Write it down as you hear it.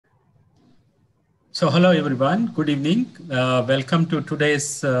So hello everyone, good evening. Welcome to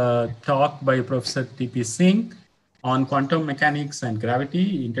today's talk by Professor T.P. Singh on quantum mechanics and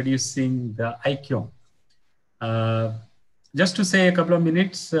gravity, introducing the Aikyon. Uh, just to say a couple of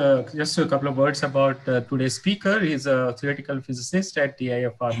minutes, just a couple of words about today's speaker. He's a theoretical physicist at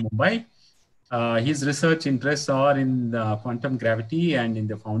TIFR Mumbai. His research interests are in quantum gravity and in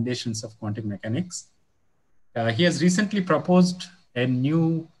the foundations of quantum mechanics. He has recently proposed a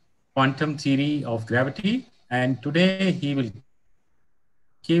new quantum theory of gravity, and today he will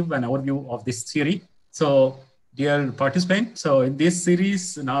give an overview of this theory. So, dear participant, so in this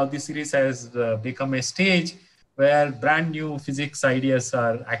series, now this series has become a stage where brand new physics ideas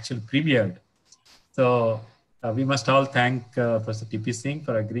are actually previewed. So, we must all thank Professor T.P. Singh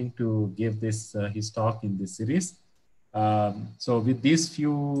for agreeing to give this his talk in this series. So, with these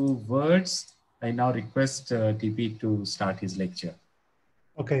few words, I now request TP to start his lecture.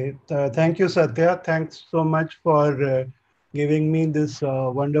 Okay, thank you, Satya. Thanks so much for giving me this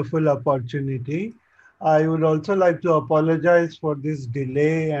wonderful opportunity. I would also like to apologize for this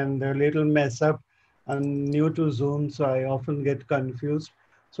delay and a little mess up. I'm new to Zoom, so I often get confused.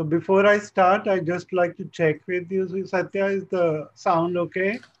 So before I start, I just like to check with you, Satya, is the sound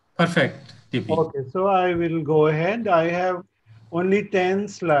okay? Perfect, TP. Okay, so I will go ahead. I have only 10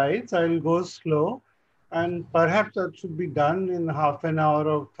 slides. I will go slow and perhaps that should be done in half an hour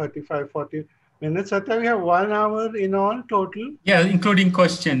or 35, 40 minutes. Satya, we have 1 hour in all total. Yeah, including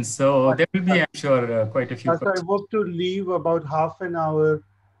questions. So there will be, I'm sure, quite a few So I questions. hope to leave about half an hour,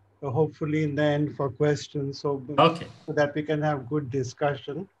 hopefully in the end for questions, Okay, so that we can have good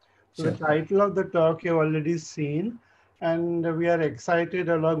discussion. So the sure. title of the talk you've already seen, and we are excited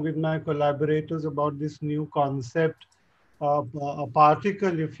along with my collaborators about this new concept, a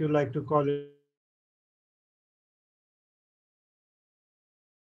particle, if you like to call it,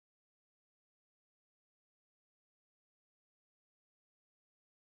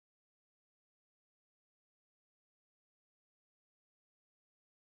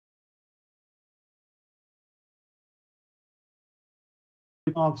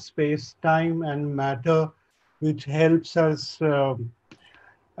 of quantum gravity. Of space, time, and matter, which helps us uh,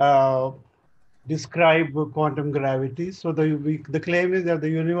 describe quantum gravity. So the claim is that the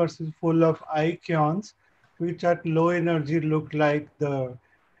universe is full of ions, which at low energy look like the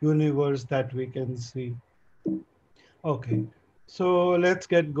universe that we can see. Okay, so let's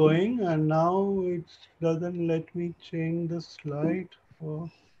get going. And now it doesn't let me change the slide. For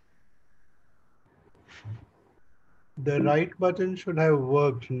the right button should have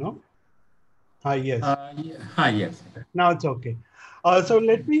worked, no? Ah, yes. Yes. Now it's okay. So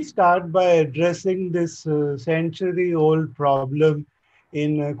let me start by addressing this century-old problem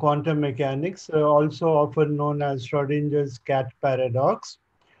in quantum mechanics, also often known as Schrodinger's cat paradox.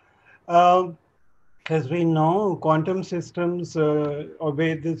 Um, as we know, quantum systems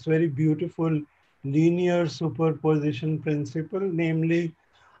obey this very beautiful linear superposition principle, namely,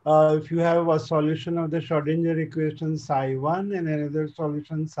 if you have a solution of the Schrodinger equation psi1 and another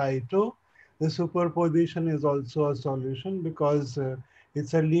solution psi2, the superposition is also a solution because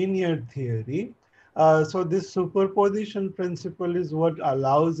it's a linear theory. So this superposition principle is what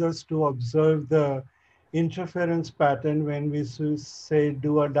allows us to observe the interference pattern when we say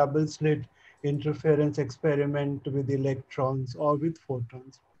do a double slit interference experiment with electrons or with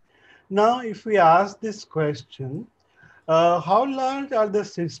photons. Now, if we ask this question, how large are the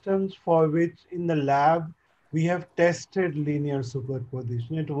systems for which in the lab we have tested linear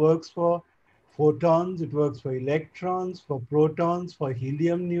superposition? It works for photons, it works for electrons, for protons, for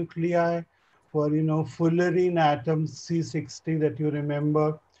helium nuclei, for fullerene atoms C60 that you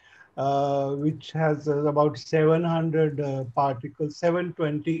remember, which has about 700 particles,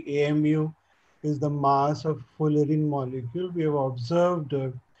 720 AMU is the mass of fullerene molecule. We have observed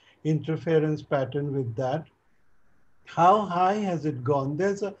interference pattern with that. How high has it gone?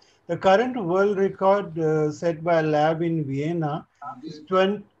 The current world record set by a lab in Vienna is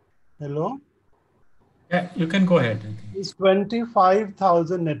 20. Hello, Yeah, you can go ahead. is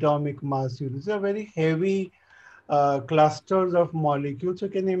 25,000 atomic mass units. These are very heavy clusters of molecules. So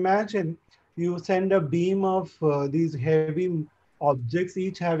you can imagine you send a beam of these heavy objects,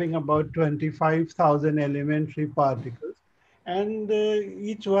 each having about 25,000 elementary particles. And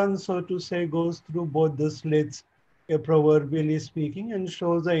each one, so to say, goes through both the slits, proverbially speaking, and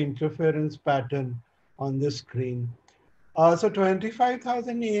shows the interference pattern on the screen. So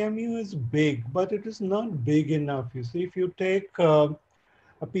 25,000 AMU is big, but it is not big enough. You see, if you take a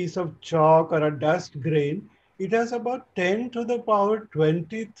piece of chalk or a dust grain, it has about 10 to the power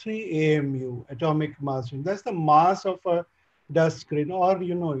 23 AMU, atomic mass. That's the mass of a dust screen, or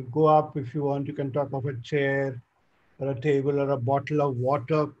go up if you want. You can talk of a chair or a table or a bottle of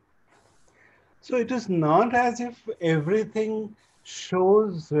water. So it is not as if everything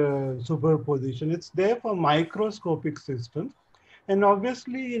shows superposition. It's there for microscopic systems. And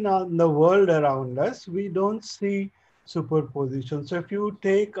obviously, in the world around us, we don't see superposition. So if you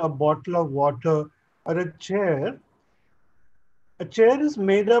take a bottle of water or a chair is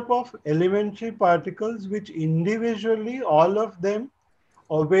made up of elementary particles which individually, all of them,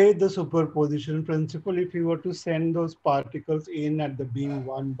 obey the superposition principle if you were to send those particles in at the beam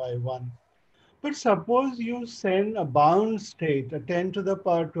one by one. But suppose you send a bound state, a 10 to the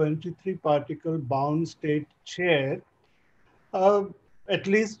power 23 particle bound state chair, uh, at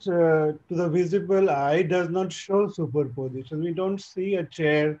least to the visible eye, does not show superposition. We don't see a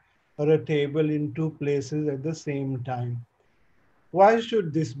chair or a table in two places at the same time. Why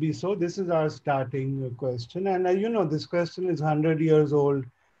should this be so? This is our starting question. And this question is 100 years old.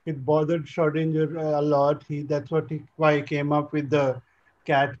 It bothered Schrodinger a lot. Why he came up with the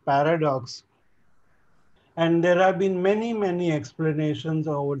cat paradox. And there have been many, many explanations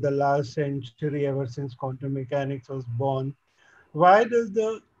over the last century, ever since quantum mechanics was born. Why does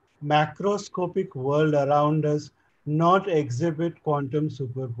the macroscopic world around us not exhibit quantum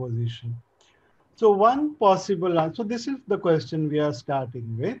superposition? So one possible answer, so this is the question we are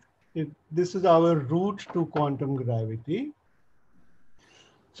starting with. This is our route to quantum gravity.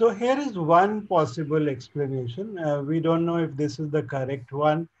 So here is one possible explanation. We don't know if this is the correct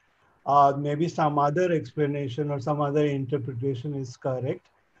one. Maybe some other explanation or some other interpretation is correct.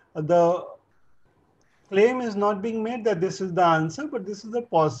 The claim is not being made that this is the answer, but this is a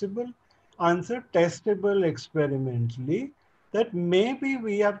possible answer testable experimentally, that maybe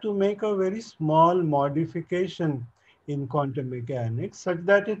we have to make a very small modification in quantum mechanics such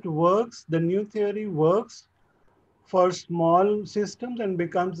that it works, the new theory works for small systems and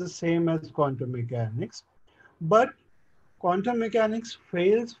becomes the same as quantum mechanics. But quantum mechanics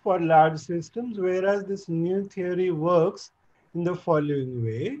fails for large systems, whereas this new theory works in the following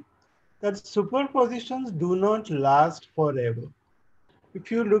way, that superpositions do not last forever.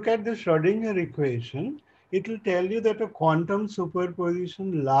 If you look at the Schrodinger equation, it will tell you that a quantum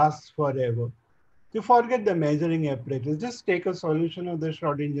superposition lasts forever. You forget the measuring apparatus. Just take a solution of the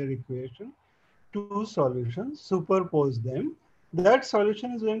Schrodinger equation, two solutions, superpose them. That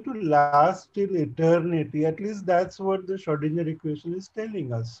solution is going to last till eternity. At least that's what the Schrodinger equation is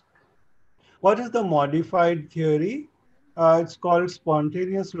telling us. What is the modified theory? It's called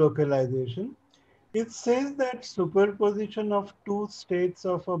spontaneous localization. It says that superposition of two states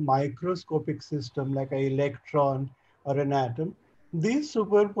of a microscopic system like an electron or an atom, these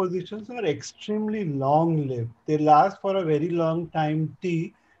superpositions are extremely long-lived. They last for a very long time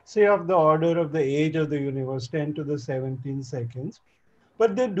t, say of the order of the age of the universe, 10 to the 17 seconds,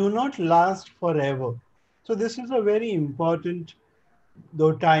 but they do not last forever. So this is a very important,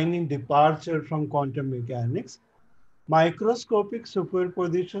 though tiny, departure from quantum mechanics. Microscopic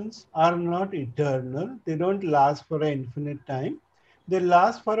superpositions are not eternal. They don't last for an infinite time. They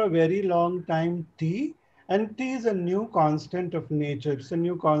last for a very long time t, and t is a new constant of nature. It's a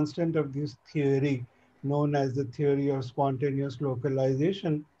new constant of this theory known as the theory of spontaneous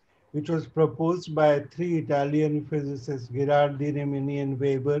localization, which was proposed by three Italian physicists, Ghirardi, Rimini, and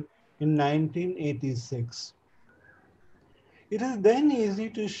Weber, in 1986. It is then easy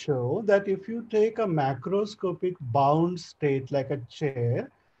to show that if you take a macroscopic bound state like a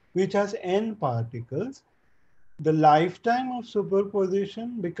chair, which has n particles, the lifetime of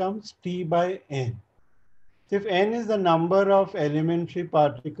superposition becomes t by n. So if n is the number of elementary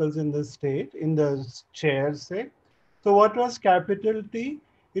particles in the state, in the chair, say, so what was capital T?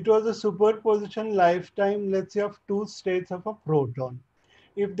 It was a superposition lifetime, let's say, of two states of a proton.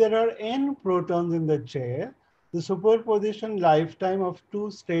 If there are n protons in the chair, the superposition lifetime of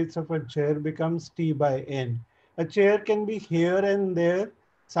two states of a chair becomes T by n. A chair can be here and there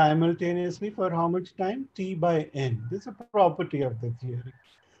simultaneously for how much time? T by n. This is a property of the theory.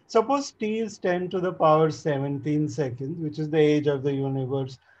 Suppose T is 10 to the power 17 seconds, which is the age of the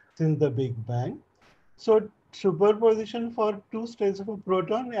universe since the Big Bang. So superposition for two states of a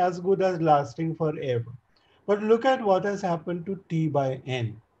proton as good as lasting forever. But look at what has happened to T by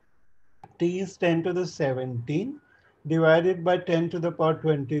n. T is 10 to the 17 divided by 10 to the power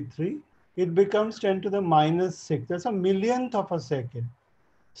 23. It becomes 10 to the minus 6. That's a millionth of a second.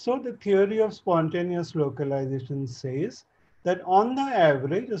 So the theory of spontaneous localization says that on the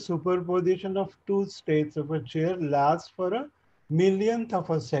average, a superposition of two states of a chair lasts for a millionth of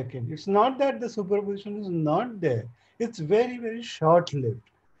a second. It's not that the superposition is not there. It's very, very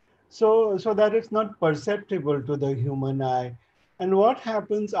short-lived. so that it's not perceptible to the human eye. And what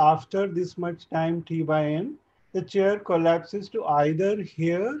happens after this much time t by n? The chair collapses to either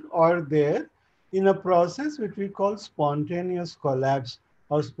here or there in a process which we call spontaneous collapse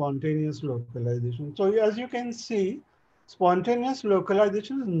or spontaneous localization. So as you can see, spontaneous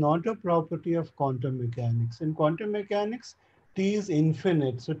localization is not a property of quantum mechanics. In quantum mechanics, t is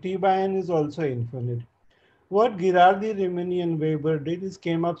infinite, so t by n is also infinite. What Girardi, Rimini, and Weber did is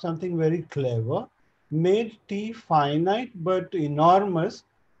came up something very clever, made t finite but enormous,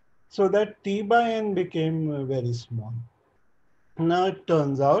 so that t by n became very small. Now it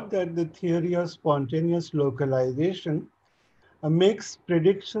turns out that the theory of spontaneous localization makes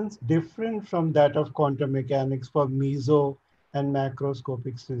predictions different from that of quantum mechanics for meso and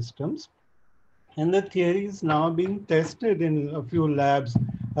macroscopic systems. And the theory is now being tested in a few labs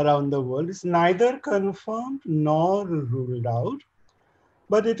around the world. It's neither confirmed nor ruled out,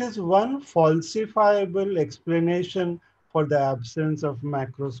 but it is one falsifiable explanation for the absence of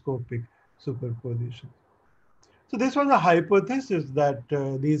macroscopic superposition. So this was a hypothesis that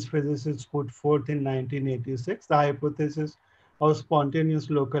these physicists put forth in 1986, the hypothesis of spontaneous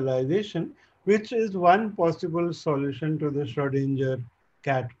localization, which is one possible solution to the Schrodinger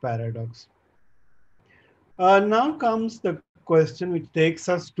cat paradox. Now comes the question which takes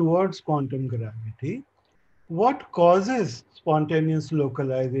us towards quantum gravity. What causes spontaneous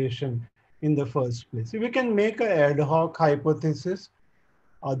localization in the first place? We can make an ad hoc hypothesis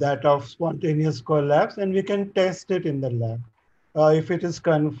that of spontaneous collapse, and we can test it in the lab. If it is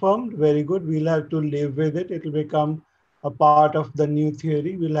confirmed, very good, we'll have to live with it. It will become a part of the new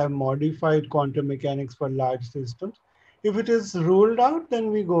theory. We'll have modified quantum mechanics for large systems. If it is ruled out,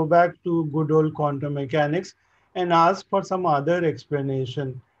 then we go back to good old quantum mechanics and ask for some other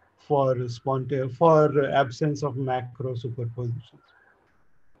explanation for absence of macro superpositions.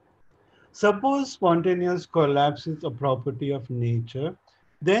 Suppose spontaneous collapse is a property of nature,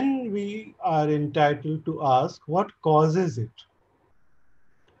 then we are entitled to ask what causes it.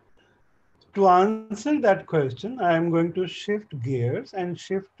 To answer that question, I am going to shift gears and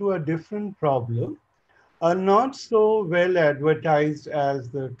shift to a different problem, not so well advertised as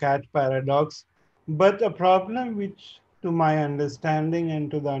the cat paradox, but a problem which, to my understanding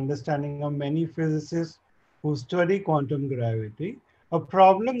and to the understanding of many physicists who study quantum gravity, a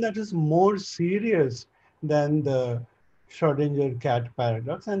problem that is more serious than the Schrodinger cat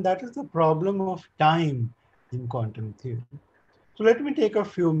paradox, and that is the problem of time in quantum theory. So let me take a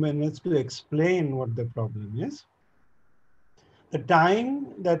few minutes to explain what the problem is. The time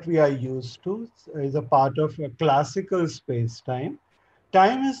that we are used to is a part of a classical space-time.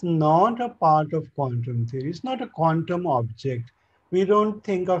 Time is not a part of quantum theory. It's not a quantum object. We don't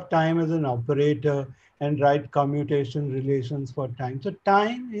think of time as an operator and write commutation relations for time. So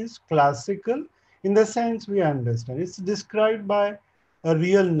time is classical in the sense we understand. It's described by a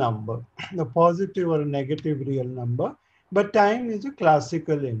real number, a positive or a negative real number, but time is a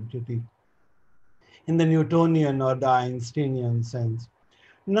classical entity in the Newtonian or the Einsteinian sense.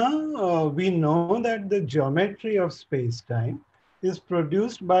 Now, we know that the geometry of space-time is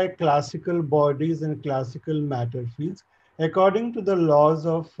produced by classical bodies and classical matter fields according to the laws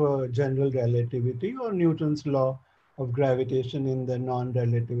of general relativity or Newton's law of gravitation in the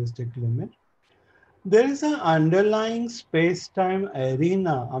non-relativistic limit. There is an underlying space-time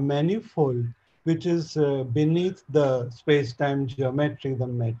arena, a manifold, which is beneath the space-time geometry, the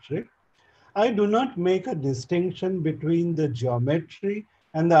metric. I do not make a distinction between the geometry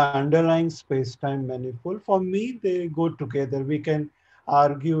and the underlying space-time manifold. For me, they go together. We can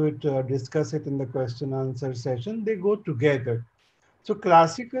argue it, discuss it in the question answer session. They go together. So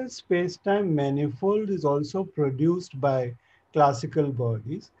classical space-time manifold is also produced by classical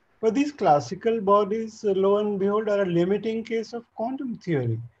bodies. But these classical bodies, lo and behold, are a limiting case of quantum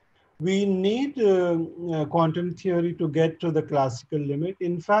theory. We need quantum theory to get to the classical limit.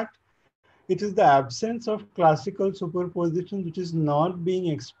 In fact, it is the absence of classical superposition which is not being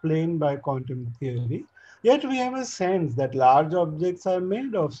explained by quantum theory. Yet we have a sense that large objects are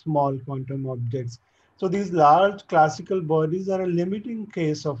made of small quantum objects. So these large classical bodies are a limiting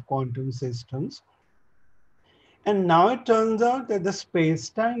case of quantum systems. And now it turns out that the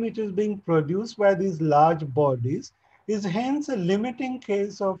space-time which is being produced by these large bodies is hence a limiting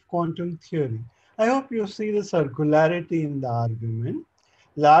case of quantum theory. I hope you see the circularity in the argument.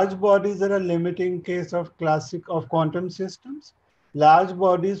 Large bodies are a limiting case of quantum systems. Large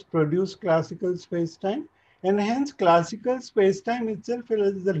bodies produce classical spacetime, and hence classical spacetime itself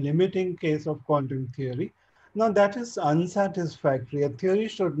is the limiting case of quantum theory. Now that is unsatisfactory. A theory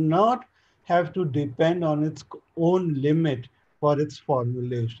should not have to depend on its own limit for its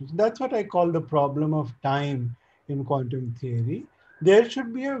formulations. That's what I call the problem of time in quantum theory. There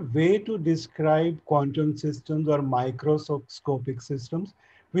should be a way to describe quantum systems or microscopic systems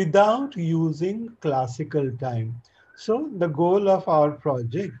without using classical time. So the goal of our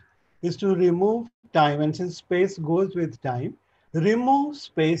project is to remove time, and since space goes with time, remove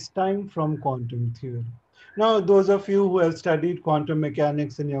space-time from quantum theory. Now, those of you who have studied quantum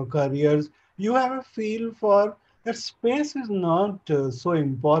mechanics in your careers, you have a feel for that space is not so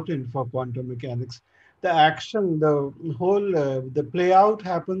important for quantum mechanics. The action, the whole, the play out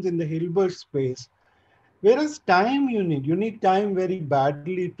happens in the Hilbert space. Whereas time you need time very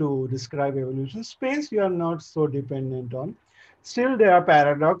badly to describe evolution. Space you are not so dependent on. Still, there are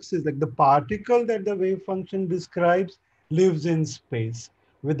paradoxes like the particle that the wave function describes lives in space.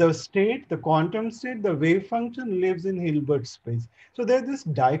 With the state, the quantum state, the wave function lives in Hilbert space. So there's this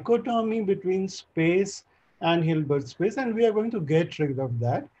dichotomy between space and Hilbert space, and we are going to get rid of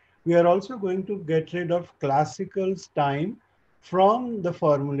that. We are also going to get rid of classical time from the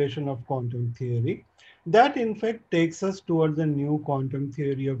formulation of quantum theory. That, in fact, takes us towards a new quantum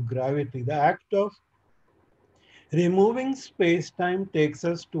theory of gravity. The act of removing space-time takes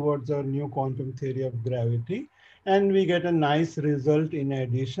us towards our new quantum theory of gravity, and we get a nice result in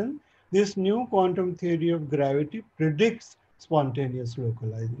addition. This new quantum theory of gravity predicts spontaneous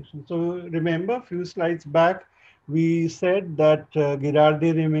localization. So remember, a few slides back, we said that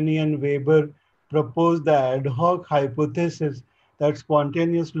Girardi, Rimini, and Weber proposed the ad hoc hypothesis that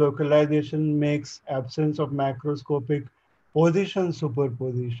spontaneous localization makes absence of macroscopic position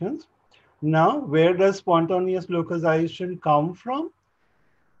superpositions. Now, where does spontaneous localization come from?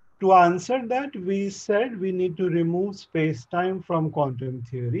 To answer that, we said we need to remove space-time from quantum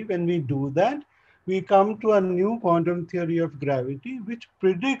theory. When we do that, we come to a new quantum theory of gravity, which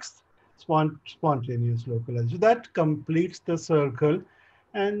predicts spontaneous localization. That completes the circle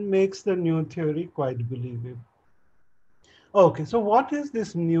and makes the new theory quite believable. Okay, so what is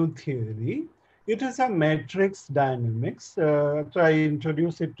this new theory? It is a matrix dynamics. So I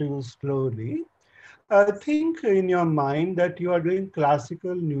introduce it to you slowly. Think in your mind that you are doing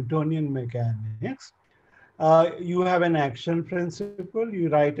classical Newtonian mechanics. You have an action principle, you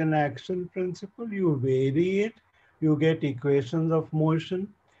write an action principle, you vary it, you get equations of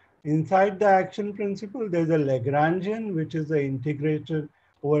motion. Inside the action principle, there's a Lagrangian, which is the integrator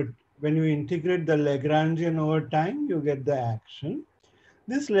over, when you integrate the Lagrangian over time, you get the action.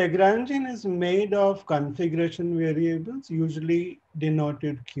 This Lagrangian is made of configuration variables, usually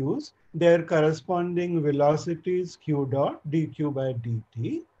denoted q's. Their corresponding velocities q dot dq by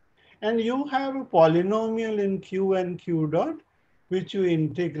dt. And you have a polynomial in q and q dot, which you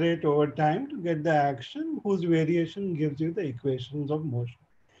integrate over time to get the action, whose variation gives you the equations of motion.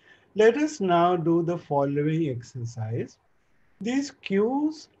 Let us now do the following exercise. These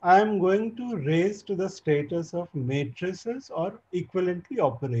Qs I am going to raise to the status of matrices or equivalently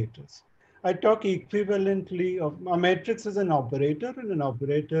operators. I talk equivalently of a matrix is an operator and an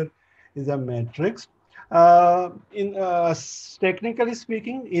operator is a matrix. Technically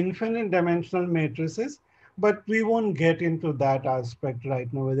speaking, infinite dimensional matrices, but we won't get into that aspect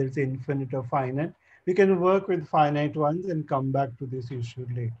right now, whether it's infinite or finite. We can work with finite ones and come back to this issue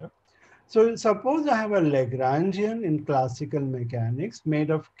later. So suppose I have a Lagrangian in classical mechanics made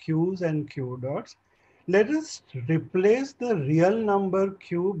of q's and q dots. Let us replace the real number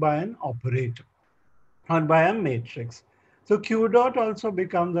q by an operator or by a matrix. So q dot also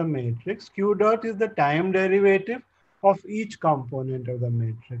becomes a matrix. Q dot is the time derivative of each component of the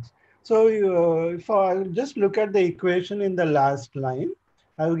matrix. So if I just look at the equation in the last line,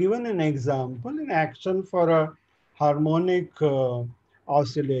 I've given an example, an action for a harmonic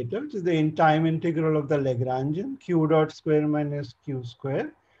oscillator, which is the time integral of the Lagrangian, q dot square minus q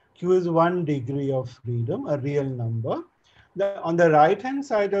square. Q is 1 degree of freedom, a real number. On the right hand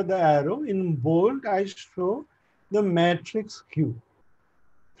side of the arrow in bold, I show the matrix Q.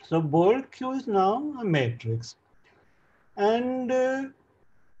 So bold Q is now a matrix. And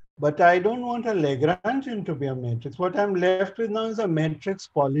but I don't want a Lagrangian to be a matrix. What I'm left with now is a matrix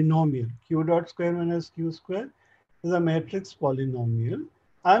polynomial. Q dot square minus Q square is a matrix polynomial.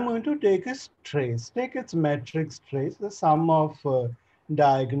 I'm going to take its trace, take its matrix trace, the sum of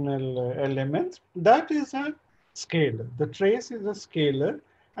diagonal elements. That is a scalar. The trace is a scalar,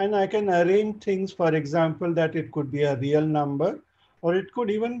 and I can arrange things, for example, that it could be a real number, or it could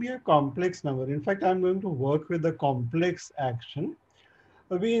even be a complex number. In fact, I'm going to work with a complex action.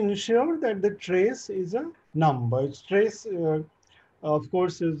 We ensure that the trace is a number. Its trace, of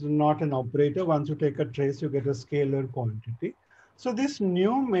course, is not an operator. Once you take a trace, you get a scalar quantity. So this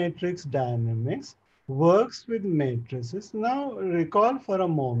new matrix dynamics works with matrices. Now recall for a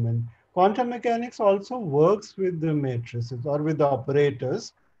moment, quantum mechanics also works with the matrices or with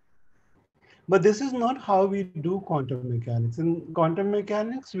operators, but this is not how we do quantum mechanics. In quantum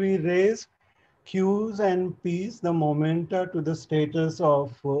mechanics, we raise Q's and P's, the momenta, to the status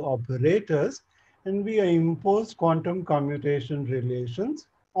of operators, and we impose quantum commutation relations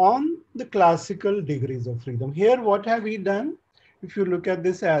on the classical degrees of freedom. Here, what have we done? If you look at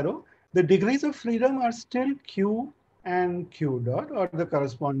this arrow, the degrees of freedom are still Q and Q dot, or the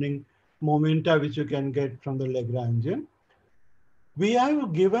corresponding momenta which you can get from the Lagrangian. We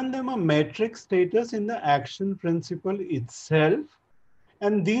have given them a metric status in the action principle itself,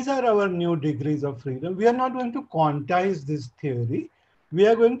 and these are our new degrees of freedom. We are not going to quantize this theory. We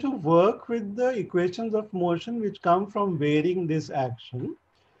are going to work with the equations of motion which come from varying this action.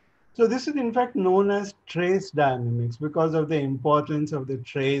 So this is in fact known as trace dynamics because of the importance of the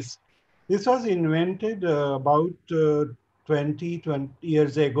trace. This was invented about 20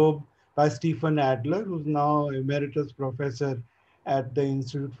 years ago by Stephen Adler, who's now emeritus professor at the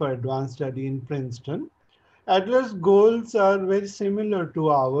Institute for Advanced Study in Princeton. Adler's goals are very similar to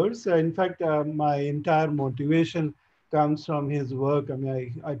ours. In fact, my entire motivation comes from his work. I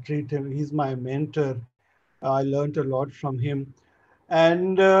mean, I treat him, he's my mentor. I learned a lot from him.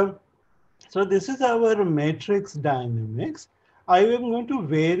 And so this is our matrix dynamics. I am going to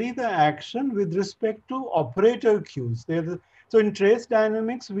vary the action with respect to operator cues. So in trace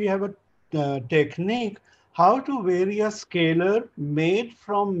dynamics, we have a technique how to vary a scalar made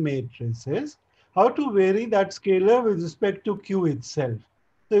from matrices, how to vary that scalar with respect to Q itself.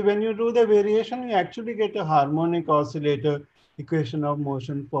 So when you do the variation, you actually get a harmonic oscillator equation of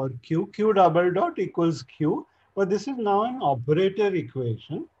motion for Q. Q double dot equals Q, but this is now an operator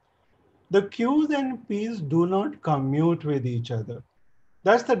equation. The Q's and P's do not commute with each other.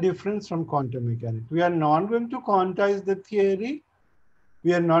 That's the difference from quantum mechanics. We are not going to quantize the theory.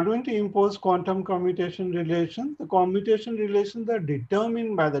 We are not going to impose quantum commutation relations. The commutation relations are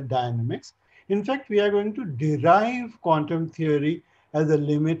determined by the dynamics. In fact, we are going to derive quantum theory as a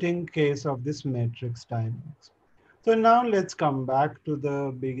limiting case of this matrix dynamics. So now let's come back to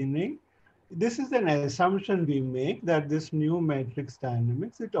the beginning. This is an assumption we make that this new matrix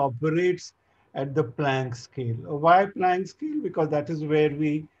dynamics, it operates at the Planck scale. Why Planck scale? Because that is where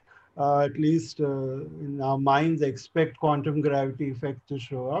we, at least in our minds, expect quantum gravity effect to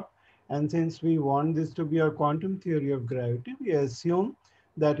show up. And since we want this to be a quantum theory of gravity, we assume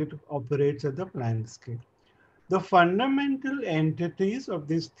that it operates at the Planck scale. The fundamental entities of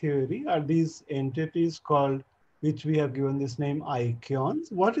this theory are these entities called, which we have given this name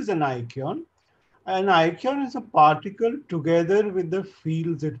Aikyons. What is an Aikyon? An Aikyon is a particle together with the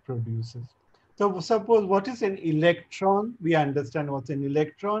fields it produces. So suppose what is an electron? We understand what's an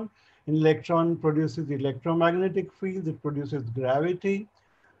electron. An electron produces electromagnetic fields, it produces gravity.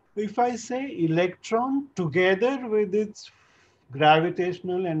 If I say electron together with its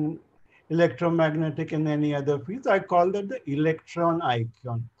gravitational and electromagnetic and any other fields, I call that the electron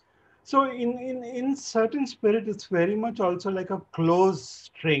Aikyon. So in certain spirit, it's very much also like a closed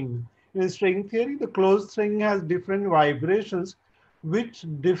string. In string theory, the closed string has different vibrations which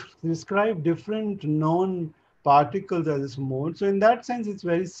describe different known particles as mode. So in that sense, it's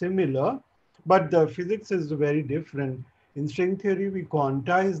very similar, but the physics is very different. In string theory, we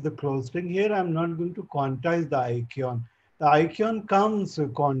quantize the closed string. Here, I'm not going to quantize the Aikyon. The Aikyon comes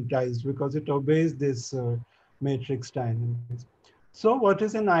quantized because it obeys this matrix dynamics. So what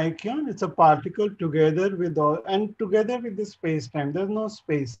is an Aikyon? It's a particle together with all, and together with the space-time. There's no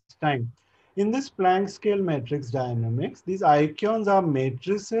space-time. In this Planck scale matrix dynamics, these Aikyons are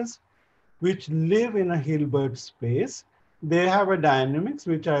matrices which live in a Hilbert space. They have a dynamics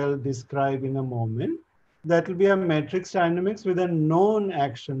which I'll describe in a moment. That will be a matrix dynamics with a known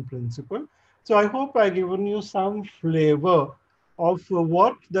action principle. So I hope I've given you some flavor of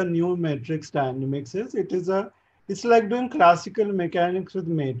what the new matrix dynamics is. It's like doing classical mechanics with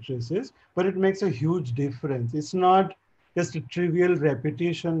matrices, but it makes a huge difference. It's not just a trivial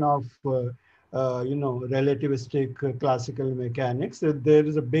repetition of relativistic classical mechanics. There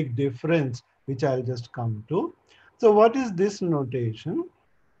is a big difference, which I'll just come to. So what is this notation?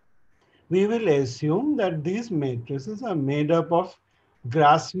 We will assume that these matrices are made up of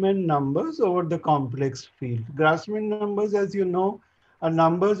Grassmann numbers over the complex field. Grassmann numbers, as you know, are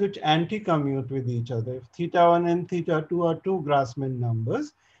numbers which anti-commute with each other. If theta 1 and theta 2 are two Grassmann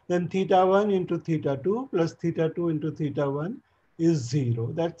numbers, then theta 1 into theta 2 plus theta 2 into theta 1 is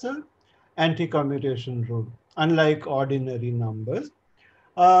 0. That's a anti-commutation rule, unlike ordinary numbers.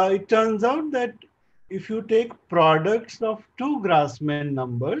 It turns out that if you take products of two Grassmann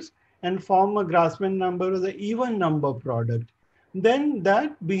numbers, and form a Grassmann number as an even number product, then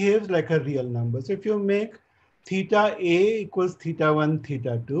that behaves like a real number. So if you make theta A equals theta 1,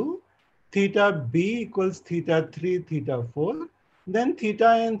 theta 2, theta B equals theta 3, theta 4, then theta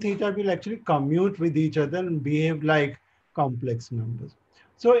and theta will actually commute with each other and behave like complex numbers.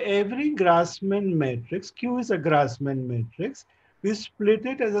 So every Grassmann matrix, Q is a Grassmann matrix, we split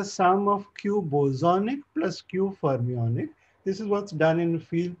it as a sum of Q bosonic plus Q fermionic. This is what's done in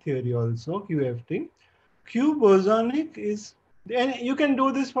field theory also, QFT. Q bosonic is, and you can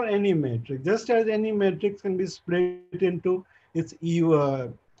do this for any matrix, just as any matrix can be split into its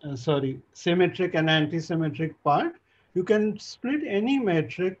symmetric and anti-symmetric part. You can split any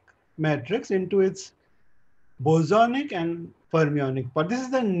matrix into its bosonic and fermionic part. This is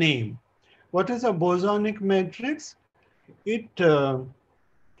the name. What is a bosonic matrix? It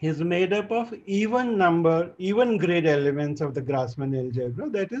is made up of even grade elements of the Grassmann algebra.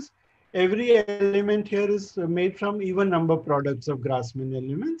 That is, every element here is made from even number products of Grassmann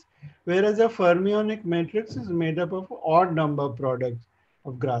elements, whereas a fermionic matrix is made up of odd number products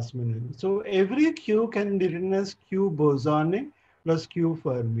of Grassmann elements. So every Q can be written as Q bosonic plus Q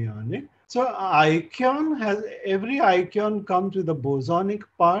fermionic. So every Aikyon comes with a bosonic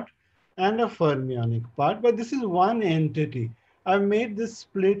part and a fermionic part, but this is one entity. I've made this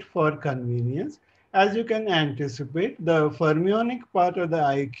split for convenience. As you can anticipate, the fermionic part of the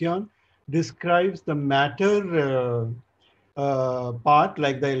Aikyon describes the matter part,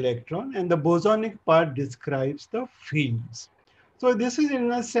 like the electron, and the bosonic part describes the fields. So this is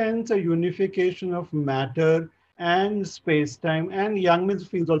in a sense a unification of matter and space-time, and Yang-Mills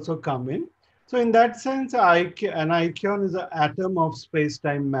fields also come in. So in that sense, an Aikyon is an atom of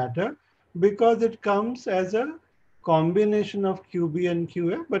space-time matter because it comes as a combination of QB and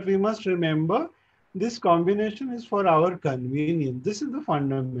QF, but we must remember this combination is for our convenience. This is the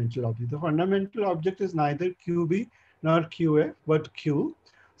fundamental object. The fundamental object is neither QB nor QF, but Q.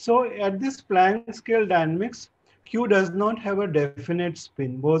 So at this Planck scale dynamics, Q does not have a definite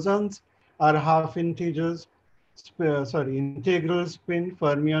spin. Bosons are half integers, integral spin.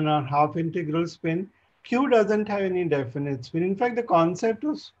 Fermion are half integral spin. Q doesn't have any definite spin. In fact, the concept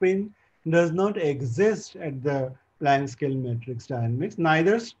of spin does not exist at the Planck scale matrix dynamics,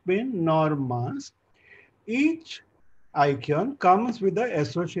 neither spin nor mass. Each Aikyon comes with the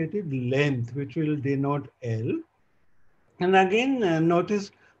associated length, which will denote L. And again,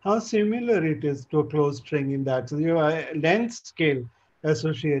 notice how similar it is to a closed string in that. So you have a length scale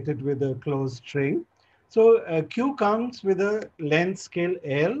associated with a closed string. So Q comes with a length scale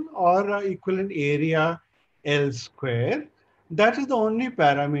L or equivalent area L square. That is the only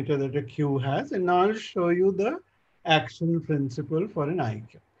parameter that a Q has. And now I'll show you the action principle for an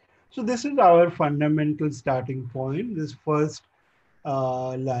Aikyon. So this is our fundamental starting point, this first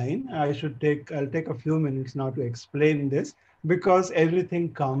line. I'll take a few minutes now to explain this because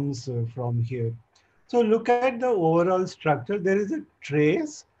everything comes from here. So look at the overall structure. There is a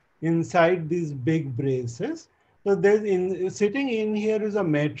trace inside these big braces. So sitting in here is a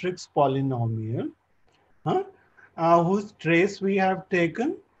matrix polynomial, whose trace we have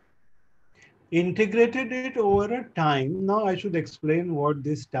taken, integrated it over a time. Now I should explain what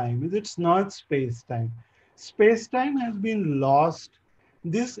this time is. It's not space-time. Space-time has been lost.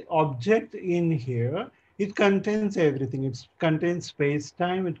 This object in here, it contains everything. It contains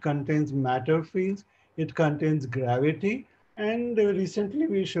space-time, it contains matter fields, it contains gravity, and recently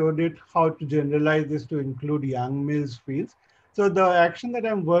we showed it how to generalize this to include Yang-Mills fields. So the action that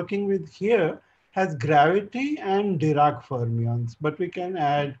I'm working with here has gravity and Dirac fermions, but we can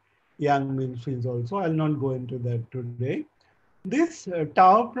add Yang-Mills fields also. I'll not go into that today. This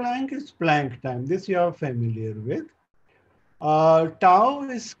tau Planck is Planck time. This you are familiar with. Tau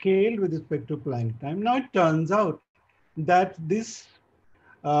is scaled with respect to Planck time. Now it turns out that this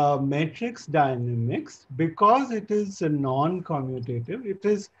matrix dynamics, because it is a non-commutative, it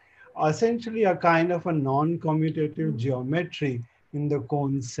is essentially a kind of a non-commutative geometry in the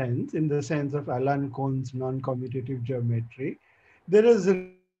cone sense, in the sense of Alan Cohn's non-commutative geometry. There is a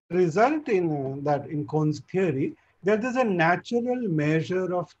result in Cohn's theory that there's a natural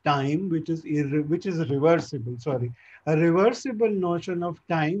measure of time which is reversible. A reversible notion of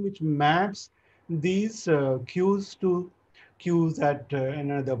time which maps these Q's to Q's at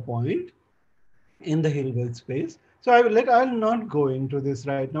another point in the Hilbert space. So I'll not go into this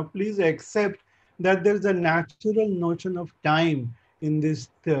right now. Please accept that there's a natural notion of time in this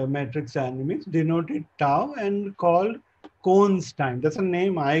matrix dynamics denoted tau and called Cohn's time. That's a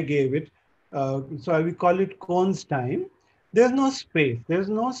name I gave it. So I will call it Cohn's time. There's no space. There's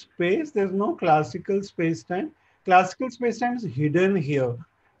no space. There's no classical space-time. Classical space-time is hidden here.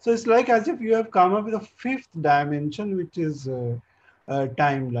 So it's like as if you have come up with a fifth dimension, which is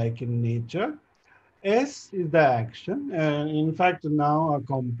time, like in nature. S is the action. In fact, now a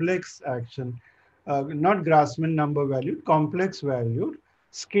complex action, not Grassmann number valued, complex valued,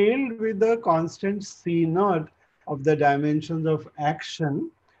 scaled with the constant C naught of the dimensions of action,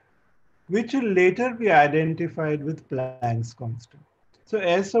 which will later be identified with Planck's constant. So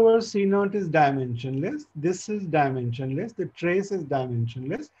S over C naught is dimensionless. This is dimensionless. The trace is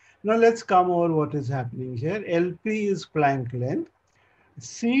dimensionless. Now let's come over what is happening here. LP is Planck length.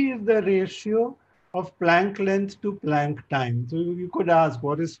 C is the ratio of Planck length to Planck time. So you could ask,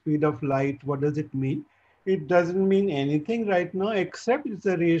 what is speed of light? What does it mean? It doesn't mean anything right now, except it's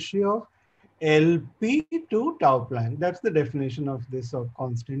a ratio of LP to tau Planck. That's the definition of this of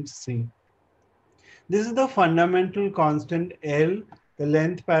constant C. This is the fundamental constant L, the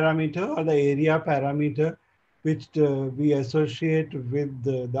length parameter or the area parameter, which we associate with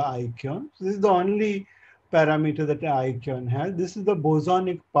the Aikyon. So this is the only parameter that the Aikyon has. This is the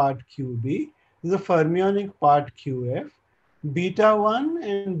bosonic part QB. This is the fermionic part QF. Beta 1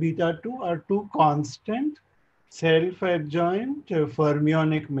 and beta 2 are two constant self-adjoint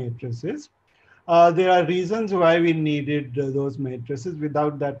fermionic matrices. There are reasons why we needed those matrices.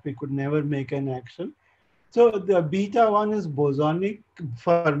 Without that, we could never make an action. So the beta 1 is bosonic,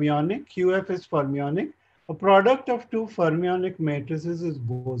 fermionic, QF is fermionic. A product of two fermionic matrices is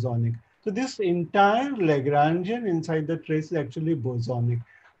bosonic. So this entire Lagrangian inside the trace is actually bosonic.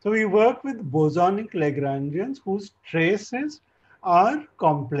 So we work with bosonic Lagrangians whose traces are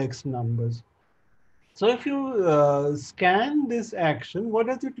complex numbers. So if you scan this action, what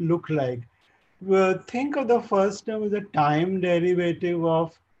does it look like? Think of the first term as a time derivative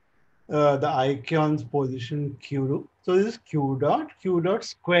of the Aikyon's position Q. So this is Q dot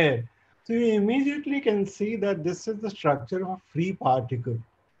square. So you immediately can see that this is the structure of a free particle.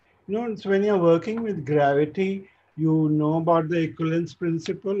 You know, so when you're working with gravity, you know about the equivalence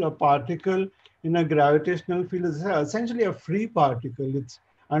principle. A particle in a gravitational field is essentially a free particle. It's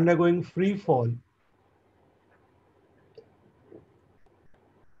undergoing free fall.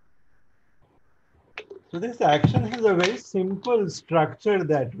 So this action has a very simple structure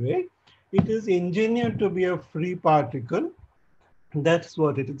that way. It is engineered to be a free particle. That's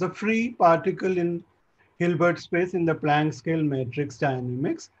what it is. A free particle in Hilbert space in the Planck scale matrix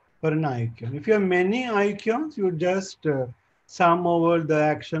dynamics for an Aikyon. If you have many Aikyons, you just sum over the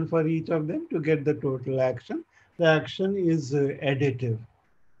action for each of them to get the total action. The action is additive.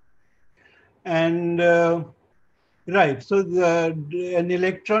 And right, so an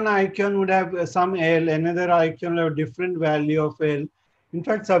electron Aikyon would have some L, another Aikyon will have a different value of L. In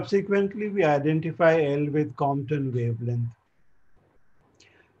fact, subsequently, we identify L with Compton wavelength.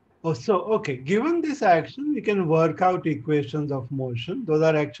 Oh, so, okay, given this action, we can work out equations of motion. Those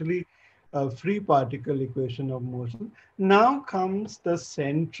are actually a free particle equation of motion. Now comes the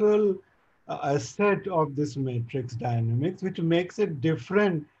central asset of this matrix dynamics, which makes it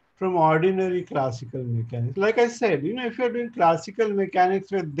different from ordinary classical mechanics. Like I said, you know, if you're doing classical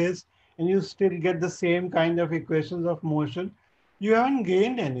mechanics with this and you still get the same kind of equations of motion, you haven't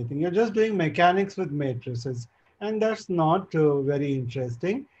gained anything. You're just doing mechanics with matrices. And that's not very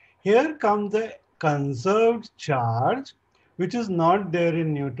interesting. Here comes the conserved charge, which is not there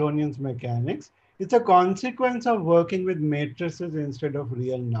in Newtonian mechanics. It's a consequence of working with matrices instead of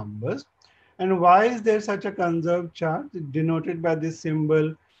real numbers. And why is there such a conserved charge? It's denoted by this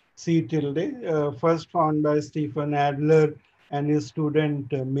symbol C tilde, first found by Stephen Adler and his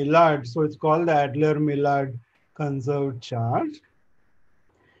student Millard. So it's called the Adler-Millard conserved charge.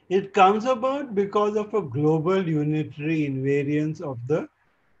 It comes about because of a global unitary invariance of the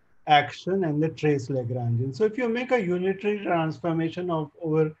action and the trace Lagrangian. So if you make a unitary transformation of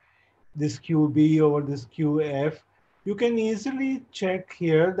over this QB over this QF, you can easily check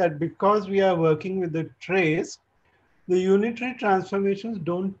here that because we are working with the trace, the unitary transformations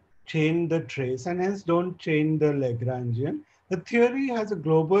don't change the trace and hence don't change the Lagrangian. The theory has a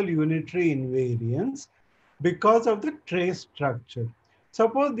global unitary invariance because of the trace structure.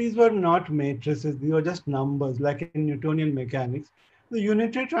 Suppose these were not matrices, these were just numbers like in Newtonian mechanics. The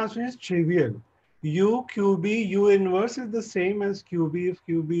unitary transformation is trivial. U QB, U inverse is the same as QB if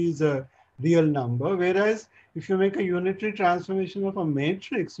QB is a real number. Whereas if you make a unitary transformation of a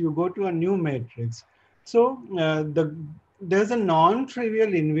matrix, you go to a new matrix. So there's a non-trivial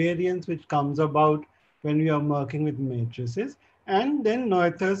invariance which comes about when we are working with matrices. And then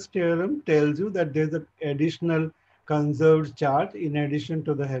Noether's theorem tells you that there's an additional conserved charge in addition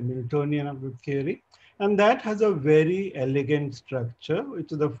to the Hamiltonian of the theory. And that has a very elegant structure,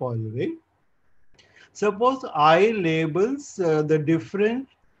 which is the following. Suppose I labels the different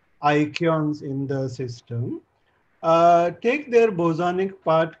Aikyons in the system. Take their bosonic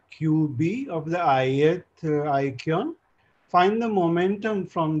part QB of the ith Aikyon. Find the momentum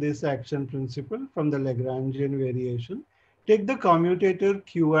from this action principle from the Lagrangian variation. Take the commutator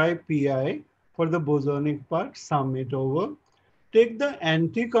QI for the bosonic part, sum it over. Take the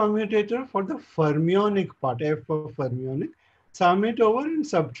anti-commutator for the fermionic part, F for fermionic, sum it over and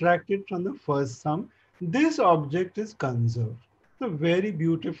subtract it from the first sum. This object is conserved. It's a very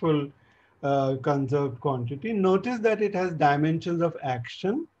beautiful conserved quantity. Notice that it has dimensions of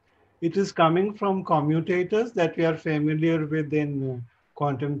action. It is coming from commutators that we are familiar with in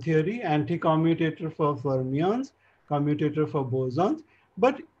quantum theory, anti-commutator for fermions, commutator for bosons.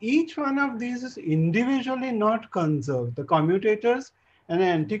 But each one of these is individually not conserved. The commutators and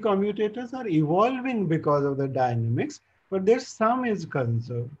anti-commutators are evolving because of the dynamics, but their sum is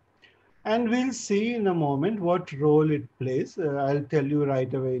conserved. And we'll see in a moment what role it plays. I'll tell you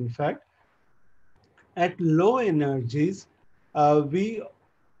right away, in fact. At low energies, we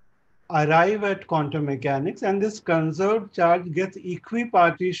arrive at quantum mechanics, and this conserved charge gets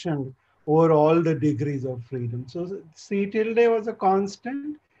equipartitioned over all the degrees of freedom. So C tilde was a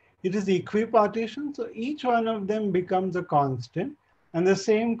constant. It is equipartition. So each one of them becomes a constant and the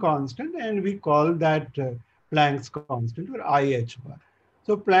same constant, and we call that Planck's constant or IH bar.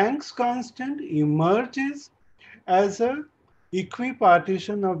 So Planck's constant emerges as a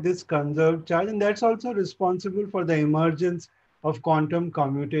equipartition of this conserved charge, and that's also responsible for the emergence of quantum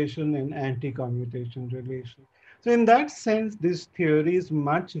commutation and anti-commutation relation. So in that sense, this theory is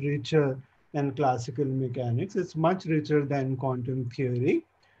much richer than classical mechanics. It's much richer than quantum theory.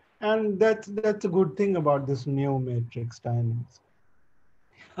 And that's a good thing about this new matrix dynamics.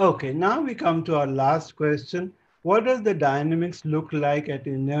 Okay, now we come to our last question. What does the dynamics look like at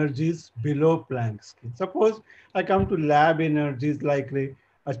energies below Planck scale? Suppose I come to lab energies like a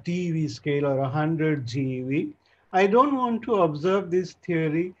TeV scale or 100 GeV. I don't want to observe this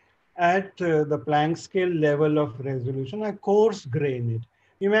theory at the Planck scale level of resolution. I coarse grain it.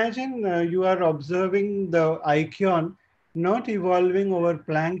 Imagine you are observing the Aikyon not evolving over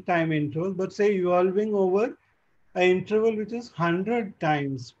Planck time interval, but say evolving over an interval which is 100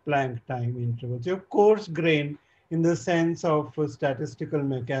 times Planck time interval. So you have coarse grain in the sense of statistical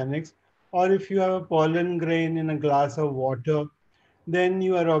mechanics, or if you have a pollen grain in a glass of water, then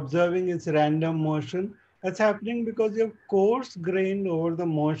you are observing its random motion. That's happening because you have coarse grained over the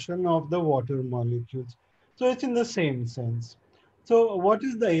motion of the water molecules. So it's in the same sense. So what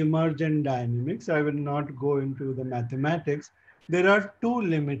is the emergent dynamics? I will not go into the mathematics. There are two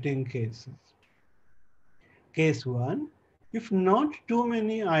limiting cases. Case one, if not too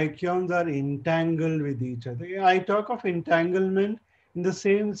many ions are entangled with each other. I talk of entanglement in the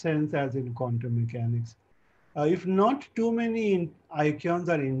same sense as in quantum mechanics. If not too many ions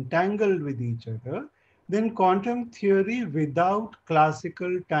are entangled with each other, then quantum theory without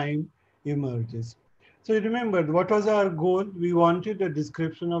classical time emerges. So remember, what was our goal? We wanted a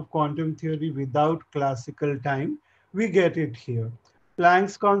description of quantum theory without classical time. We get it here.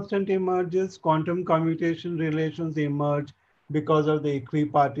 Planck's constant emerges, quantum commutation relations emerge because of the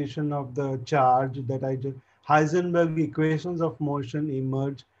equipartition of the charge that I just, Heisenberg equations of motion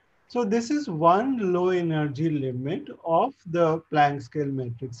emerge. So this is one low energy limit of the Planck scale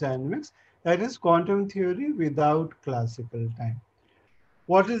matrix dynamics, that is quantum theory without classical time.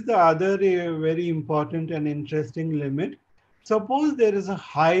 What is the other very important and interesting limit? Suppose there is a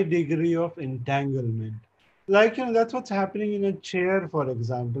high degree of entanglement. Like, that's what's happening in a chair, for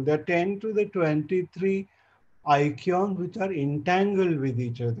example. There are 10 to the 23 ions which are entangled with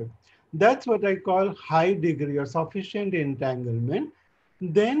each other. That's what I call high degree or sufficient entanglement.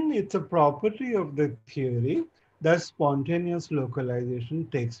 Then it's a property of the theory that spontaneous localization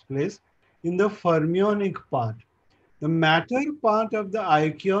takes place in the fermionic part. The matter part of the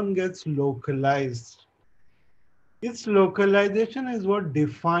Aikyon gets localized. Its localization is what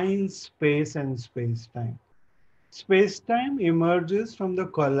defines space and space-time. Space-time emerges from the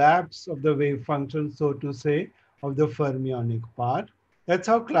collapse of the wave function, so to say, of the fermionic part. That's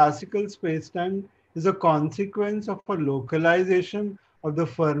how classical space-time is a consequence of a localization of the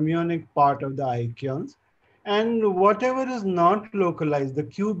fermionic part of the Aikyons. And whatever is not localized, the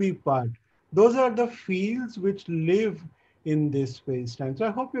QB part, those are the fields which live in this space-time. So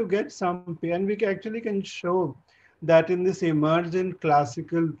I hope you get some, and we actually can show that in this emergent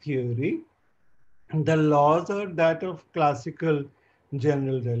classical theory, the laws are that of classical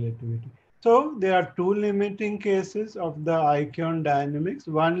general relativity. So there are two limiting cases of the Aikyon dynamics.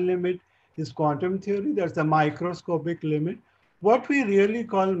 One limit is quantum theory, that's the microscopic limit. What we really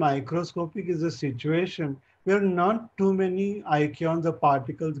call microscopic is a situation where not too many ions or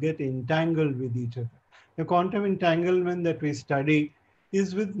particles get entangled with each other. The quantum entanglement that we study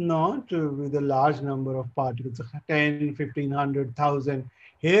is with not with a large number of particles, 10, 1500,000.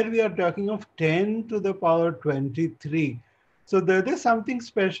 Here we are talking of 10 to the power 23. So there is something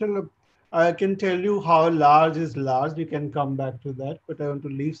special. I can tell you how large is large. We can come back to that, but I want to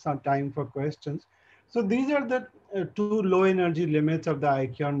leave some time for questions. So these are the two low energy limits of the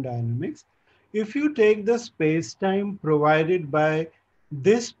Aikyon dynamics. If you take the space-time provided by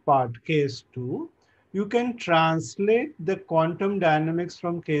this part, case 2, you can translate the quantum dynamics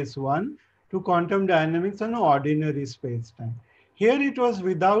from case 1 to quantum dynamics on ordinary space-time. Here it was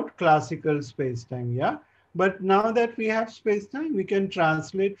without classical space-time, yeah? But now that we have space-time, we can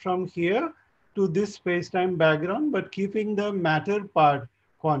translate from here to this space-time background, but keeping the matter part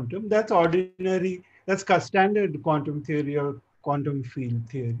quantum. That's ordinary, that's standard quantum theory or quantum field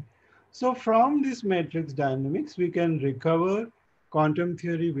theory. So from this matrix dynamics, we can recover quantum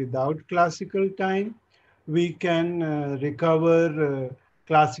theory without classical time. We can recover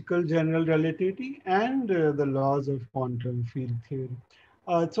classical general relativity and the laws of quantum field theory.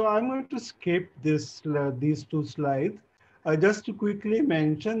 So I'm going to skip these two slides. Just to quickly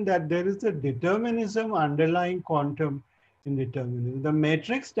mention that there is a determinism underlying quantum indeterminism. The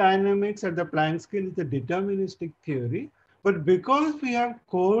matrix dynamics at the Planck scale is a deterministic theory, but because we have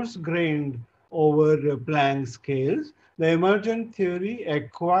coarse-grained over Planck scales, the emergent theory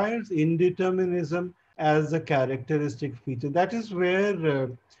acquires indeterminism as a characteristic feature. That is where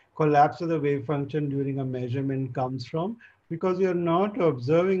collapse of the wave function during a measurement comes from, because you're not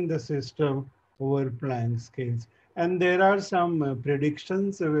observing the system over Planck scales. And there are some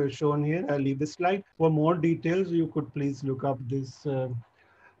predictions shown here. I'll leave the slide. For more details, you could please look up this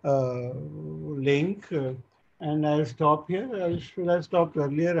link. And I'll stop here. I should have stopped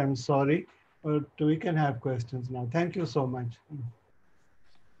earlier. I'm sorry. But we can have questions now. Thank you so much.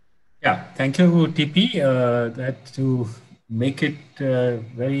 Yeah, thank you, TP. That to make it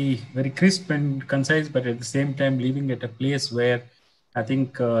very crisp and concise, but at the same time leaving at a place where I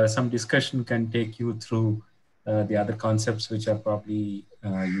think some discussion can take you through the other concepts which are probably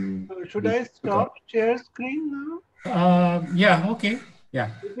you Should need I to cover. stop share screen now? Yeah, okay. Yeah.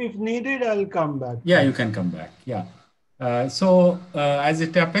 If needed, I'll come back to Yeah, you it. can come back. Yeah. As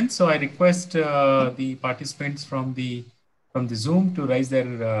it happens, so I request the participants from the Zoom to raise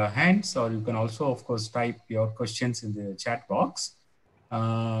their hands, or you can also, of course, type your questions in the chat box.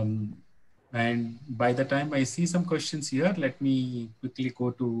 And by the time I see some questions here, let me quickly go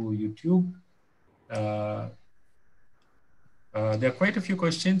to YouTube. Uh, there are quite a few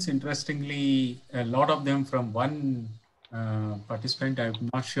questions. Interestingly, a lot of them from one participant. I'm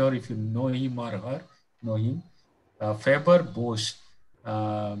not sure if you know him or her, know him. Faber Bosch.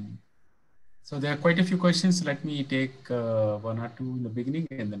 Um, so there are quite a few questions. Let me take one or two in the beginning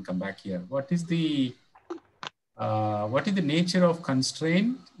and then come back here. What is the nature of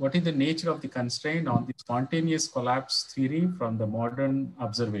constraint? What is the nature of the constraint on the spontaneous collapse theory from the modern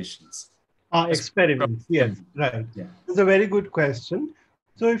observations? Experiments. Yes, right. Yeah. It's a very good question.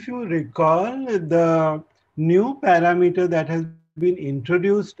 So if you recall, the new parameter that has been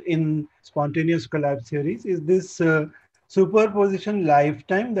introduced in spontaneous collapse theories is this superposition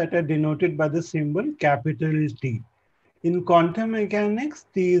lifetime that are denoted by the symbol capital T. In quantum mechanics,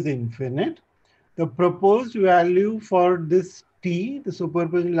 T is infinite. The proposed value for this T, the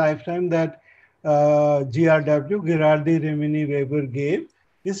superposition lifetime that GRW, Girardi, Rimini, Weber gave,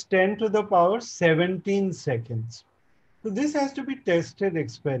 is 10 to the power 17 seconds. So this has to be tested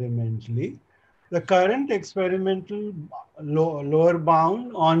experimentally. The current experimental lower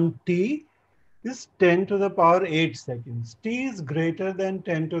bound on T is 10 to the power 8 seconds. T is greater than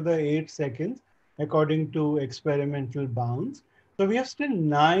 10 to the 8 seconds according to experimental bounds. So we have still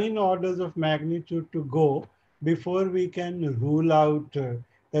 9 orders of magnitude to go before we can rule out the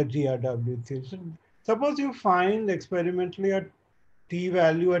GRW theory. So suppose you find experimentally a T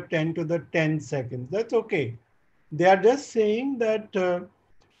value at 10 to the 10 seconds. That's okay. They are just saying that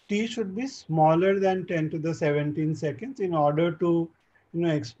T should be smaller than 10 to the 17 seconds in order to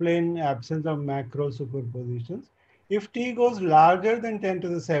explain absence of macro superpositions. If T goes larger than 10 to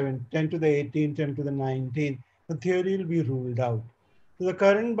the 7, 10 to the 18, 10 to the 19, the theory will be ruled out. So the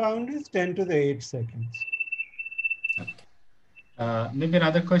current bound is 10 to the 8 seconds. Okay. Maybe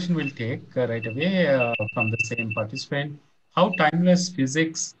another question we'll take right away from the same participant. How timeless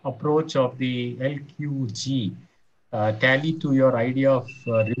physics approach of the LQG tally to your idea of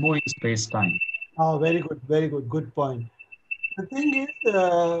removing space-time? Oh, very good, good point. The thing is,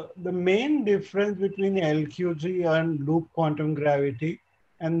 the main difference between LQG and loop quantum gravity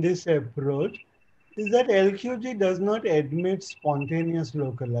and this approach is that LQG does not admit spontaneous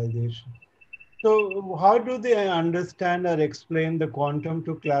localization. So how do they understand or explain the quantum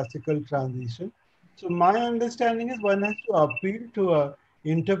to classical transition? So my understanding is one has to appeal to a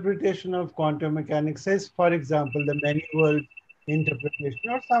interpretation of quantum mechanics, says, for example, the many world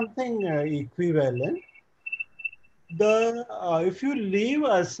interpretation or something equivalent. The if you leave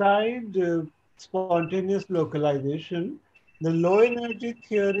aside spontaneous localization, the low energy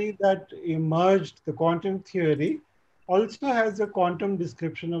theory that emerged, the quantum theory, also has a quantum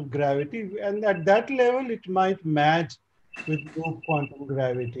description of gravity, and at that level it might match with loop quantum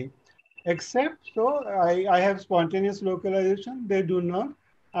gravity. Except so, I have spontaneous localization, they do not.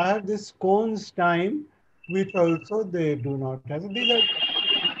 I have this cones time, which also they do not have. So these are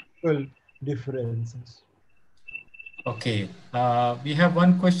equal differences. Okay. We have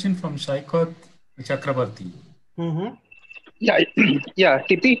one question from Shaikot Chakrabarti. Mm-hmm. Yeah, yeah,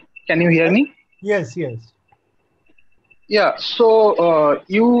 TP, can you hear me? Yes, yes. Yeah, so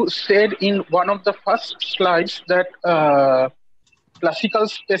you said in one of the first slides that classical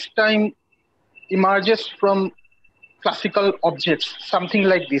spacetime emerges from classical objects, something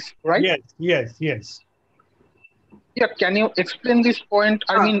like this, right? Yes, yes, yes. Yeah, can you explain this point?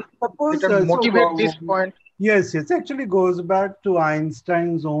 I mean, Suppose, little motivate this point. yes, it actually goes back to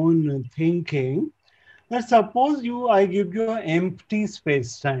Einstein's own thinking. That suppose I give you an empty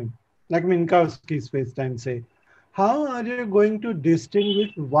space-time, like Minkowski space-time, say. How are you going to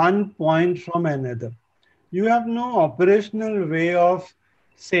distinguish one point from another? You have no operational way of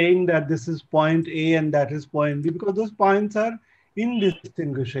saying that this is point A and that is point B because those points are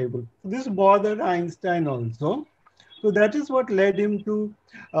indistinguishable. This bothered Einstein also. So that is what led him to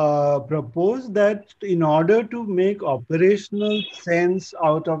propose that in order to make operational sense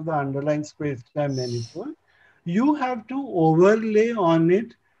out of the underlying space-time manifold, you have to overlay on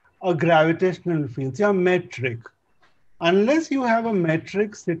it a gravitational field, say a metric. Unless you have a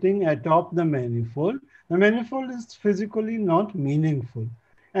metric sitting atop the manifold is physically not meaningful.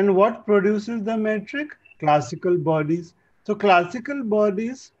 And what produces the metric? Classical bodies. So classical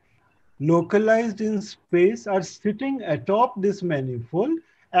bodies localized in space are sitting atop this manifold,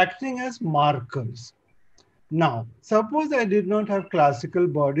 acting as markers. Now, suppose I did not have classical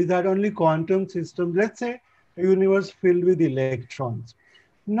bodies, I had only quantum systems, let's say a universe filled with electrons.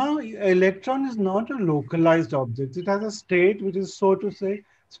 Now, electron is not a localized object. It has a state which is, so to say,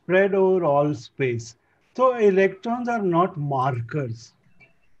 spread over all space. So electrons are not markers.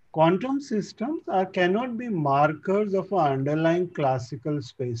 Quantum systems cannot be markers of an underlying classical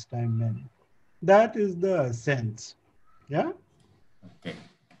space-time manifold. That is the sense. Yeah? Okay.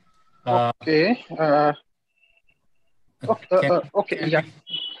 Uh, Okay. can, Okay. can, Yeah. we,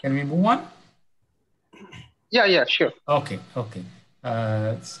 can we move on? Yeah. Yeah. Sure. Okay. Okay.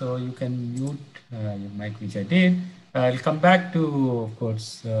 So you can mute your mic, which I did. I'll come back to, of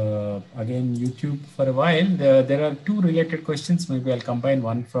course, again, YouTube for a while. There are two related questions. Maybe I'll combine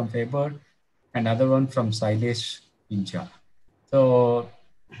one from Faber and another one from Sailesh Pincha. So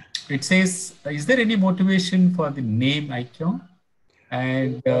it says, is there any motivation for the name Aikyon?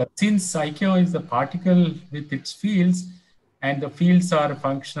 And since Aikyon is the particle with its fields, and the fields are a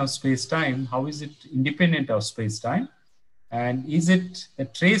function of space-time, how is it independent of space-time? And is it a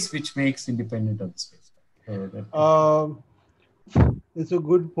trace which makes independent of the space-time? So It's a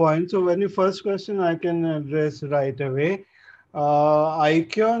good point. So when your first question I can address right away.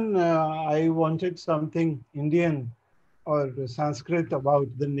 Aikyon, I wanted something Indian or Sanskrit about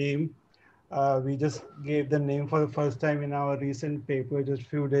the name. We just gave the name for the first time in our recent paper just a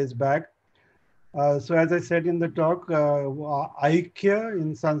few days back. So as I said in the talk, Aikya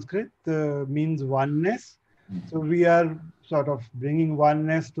in Sanskrit means oneness. So we are sort of bringing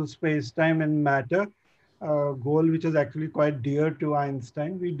oneness to space, time and matter, goal which is actually quite dear to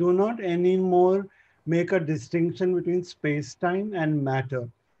Einstein. We do not anymore make a distinction between space, time and matter.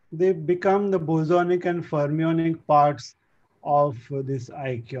 They become the bosonic and fermionic parts of this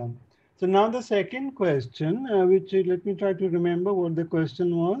Aikyon. So now the second question, which let me try to remember what the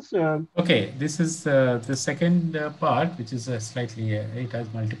question was. Okay, this is the second part, which is slightly, it has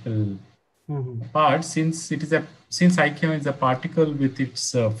multiple parts. Since Aikyon is a particle with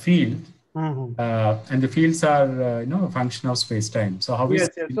its field, and the fields are a function of space-time. So how is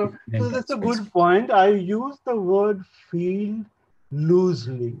yes. So that's a good point. I use the word field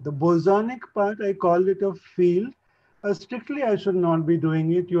loosely. The bosonic part, I call it a field. Strictly, I should not be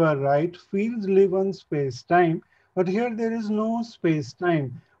doing it. You are right. Fields live on space-time, but here there is no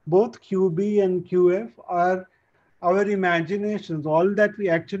space-time. Both QB and QF are our imaginations. All that we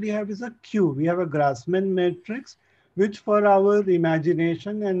actually have is a Q. We have a Grassmann matrix, which for our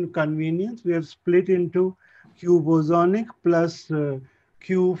imagination and convenience, we have split into Q bosonic plus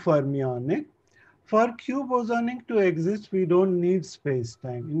Q fermionic. For Q bosonic to exist, we don't need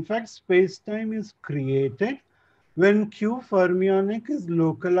space-time. In fact, space-time is created when Q fermionic is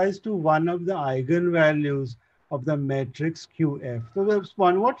localized to one of the eigenvalues of the matrix QF. So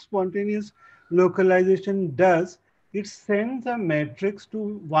what spontaneous localization does, it sends a matrix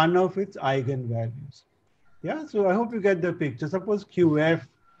to one of its eigenvalues. Yeah, so I hope you get the picture. Suppose QF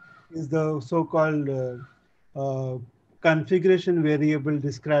is the so-called configuration variable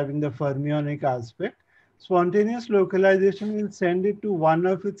describing the fermionic aspect. Spontaneous localization will send it to one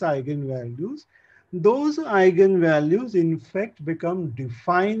of its eigenvalues. Those eigenvalues, in fact, become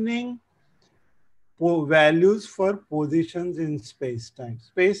defining values for positions in space-time.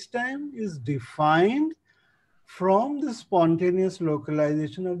 Space-time is defined from the spontaneous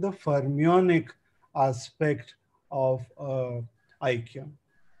localization of the fermionic aspect of Aikyon.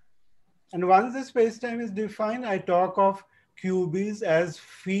 And once the space-time is defined, I talk of QBs as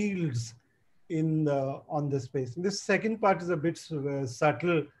fields on the space. And this second part is a bit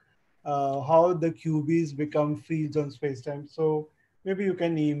subtle, how the QBs become fields on space-time. So maybe you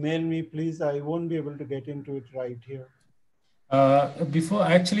can email me, please. I won't be able to get into it right here.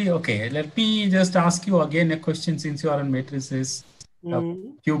 Okay, let me just ask you again a question since you are on matrices,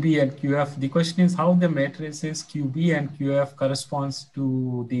 QB and QF. The question is how the matrices QB and QF corresponds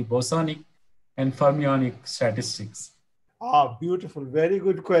to the bosonic and fermionic statistics. Beautiful. Very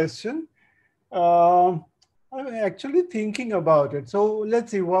good question. I'm actually thinking about it. So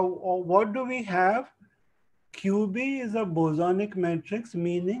let's see, what do we have? QB is a bosonic matrix,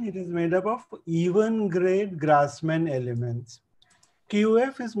 meaning it is made up of even grade Grassmann elements.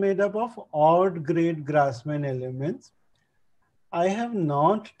 QF is made up of odd grade Grassmann elements. I have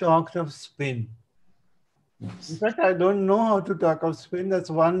not talked of spin. Yes. In fact, I don't know how to talk of spin. That's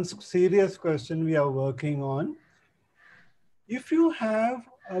one serious question we are working on. If you have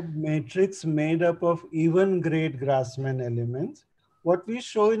a matrix made up of even grade Grassmann elements, what we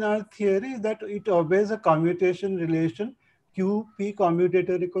show in our theory is that it obeys a commutation relation QP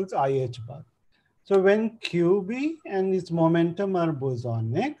commutator equals IH bar. So when QB and its momentum are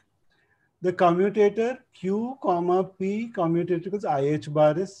bosonic, the commutator Q comma P commutator equals IH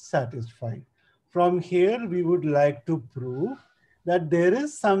bar is satisfied. From here, we would like to prove that there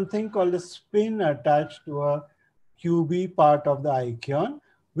is something called a spin attached to a QB part of the Aikyon,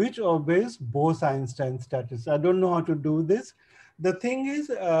 which obeys Bose-Einstein statistics. I don't know how to do this. The thing is,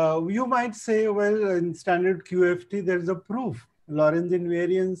 you might say, well, in standard QFT, there's a proof. Lorentz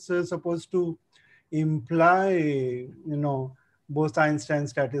invariance is supposed to imply, Bose-Einstein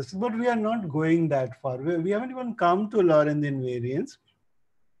statistics, but we are not going that far. We haven't even come to Lorentz invariance.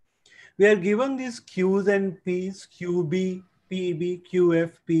 We are given these Qs and Ps, QB, PB,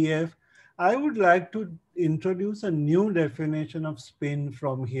 QF, PF. I would like to introduce a new definition of spin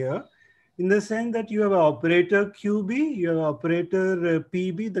from here, in the sense that you have an operator QB, you have operator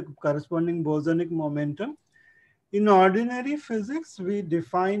PB, the corresponding bosonic momentum. In ordinary physics, we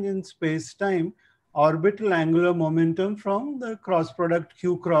define in space-time orbital angular momentum from the cross product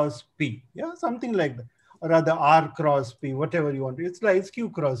Q cross P, yeah, something like that, or rather R cross P, whatever you want. It's Q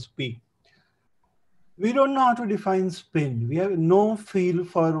cross P. We don't know how to define spin. We have no feel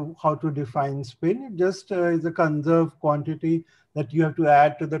for how to define spin. It just is a conserved quantity that you have to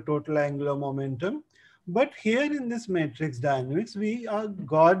add to the total angular momentum. But here in this matrix dynamics, we are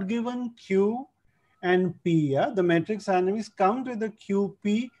God-given Q and P. Yeah? The matrix dynamics comes with the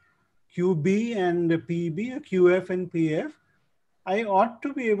QP, QB and PB, QF and PF. I ought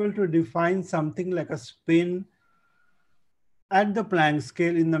to be able to define something like a spin at the Planck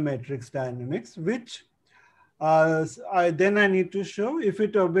scale in the matrix dynamics, which then I need to show if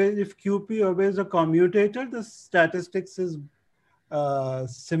QP obeys a commutator, the statistics is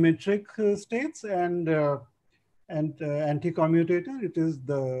symmetric states, and anti-commutator, it is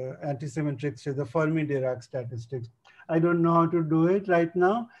the anti-symmetric state, the Fermi-Dirac statistics. I don't know how to do it right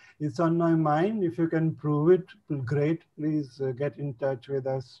now. It's on my mind. If you can prove it, great. Please get in touch with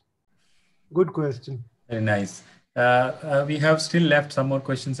us. Good question. Very nice. We have still left some more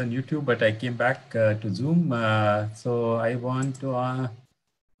questions on YouTube, but I came back to Zoom. So I want to,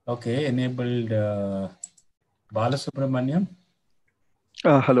 enabled Balasubramaniam.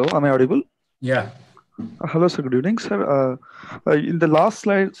 Hello, am I audible? Yeah. Hello, sir. Good evening, sir. In the last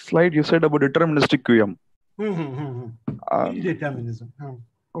slide, you said about deterministic QM. Determinism.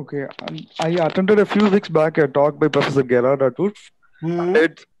 Okay. I attended a few weeks back a talk by Professor Gerard Atwood.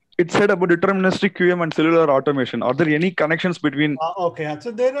 It said about deterministic QM and cellular automation. Are there any connections between? Okay, so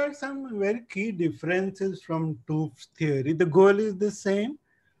there are some very key differences from Tooth's theory. The goal is the same,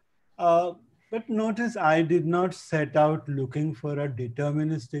 but notice I did not set out looking for a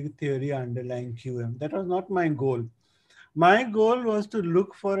deterministic theory underlying QM. That was not my goal. My goal was to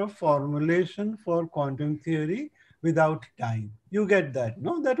look for a formulation for quantum theory without time. You get that,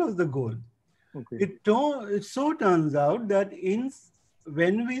 no? That was the goal. Okay. It so turns out that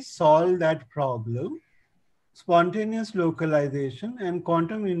when we solve that problem, spontaneous localization and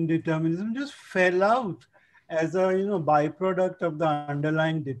quantum indeterminism just fell out as a byproduct of the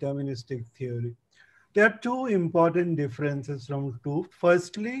underlying deterministic theory. There are two important differences from two.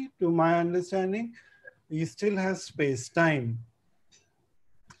 Firstly, to my understanding, he still has space-time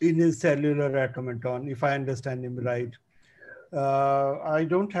in his cellular automaton, if I understand him right. I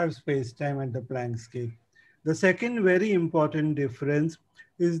don't have space-time at the Planck scale. The second very important difference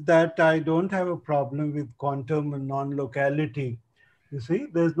is that I don't have a problem with quantum non-locality. You see,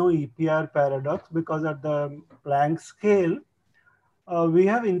 there's no EPR paradox because at the Planck scale, we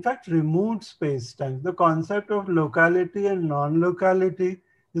have in fact removed space-time. The concept of locality and non-locality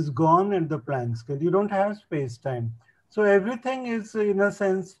is gone at the Planck scale. You don't have space-time. So everything is in a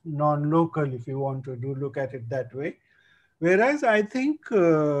sense non-local, if you want to look at it that way. Whereas I think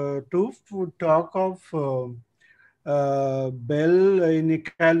Toof would talk of Bell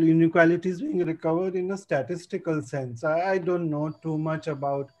inequalities being recovered in a statistical sense. I don't know too much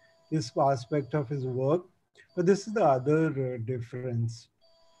about this aspect of his work, but this is the other difference,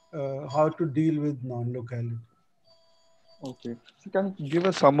 how to deal with non-locality. Okay. So can you give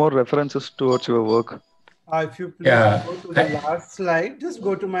us some more references towards your work? If you please go to the last slide, just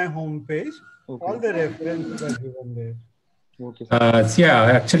go to my home page. Okay. All the references are given there. Okay. Yeah,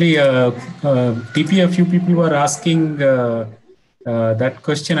 actually, TP, a few people were asking that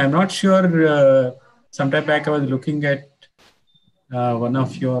question. I'm not sure. Sometime back, I was looking at one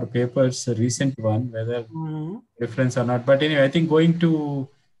of your papers, a recent one, whether reference or not. But anyway, I think going to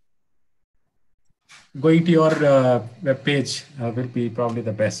your web page will be probably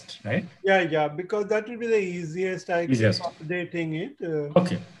the best, right? Yeah, because that will be the easiest. I keep updating it.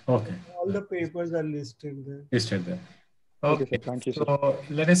 Okay. All the papers are listed there. Okay, thank you. So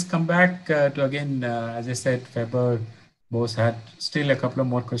let us come back to again, as I said, Faber Bose had still a couple of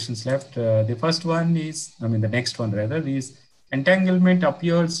more questions left. The first one is, the next one rather, is entanglement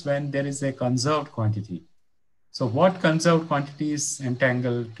appears when there is a conserved quantity. So what conserved quantities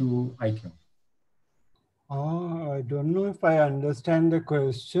entangle to Aikyon? I don't know if I understand the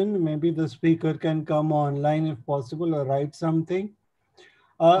question. Maybe the speaker can come online if possible or write something.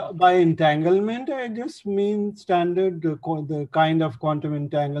 By entanglement, I just mean standard, the kind of quantum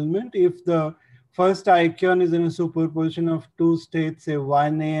entanglement. If the first Aikyon is in a superposition of two states, say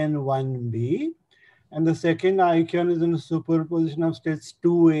 1A and 1B, and the second Aikyon is in a superposition of states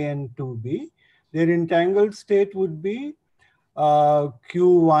 2A and 2B, their entangled state would be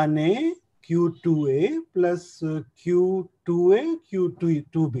Q1A, Q2A plus Q2A,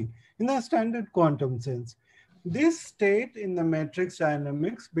 Q2B in the standard quantum sense. This state in the matrix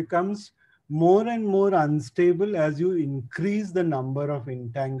dynamics becomes more and more unstable as you increase the number of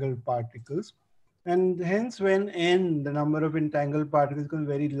entangled particles. And hence when n, the number of entangled particles, becomes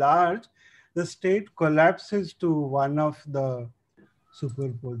very large, the state collapses to one of the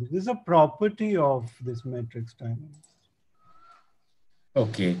superpositions. This is a property of this matrix dynamics.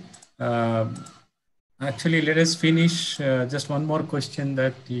 Okay. Actually, let us finish just one more question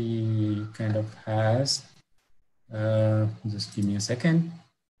that he kind of has. Just give me a second.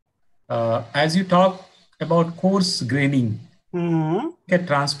 As you talk about coarse graining, a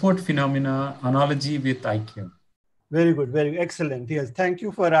transport phenomena analogy with Aikyon. Very good, very excellent. Yes, thank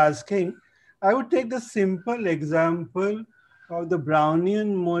you for asking. I would take the simple example of the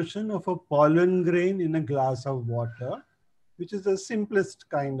Brownian motion of a pollen grain in a glass of water, which is the simplest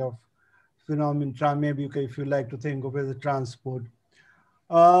kind of phenomenon, maybe if you like to think of it as a transport.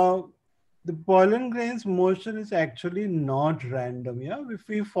 The pollen grain's motion is actually not random. Yeah, if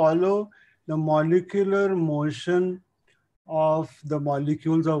we follow the molecular motion of the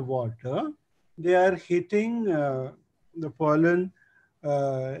molecules of water, they are hitting the pollen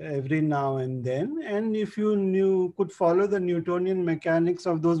every now and then. And if you could follow the Newtonian mechanics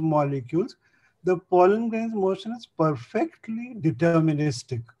of those molecules, the pollen grain's motion is perfectly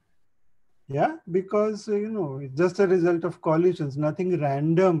deterministic. Yeah, because it's just a result of collisions, nothing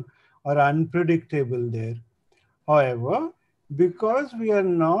random or unpredictable there. However, because we are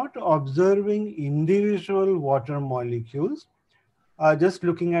not observing individual water molecules, just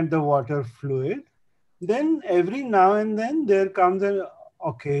looking at the water fluid, then every now and then there comes an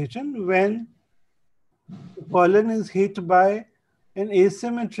occasion when the pollen is hit by an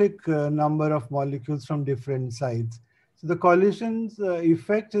asymmetric number of molecules from different sides. So the collision's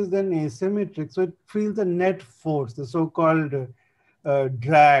effect is then asymmetric. So it feels a net force, the so-called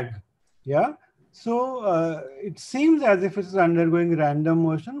drag. Yeah. So it seems as if it is undergoing random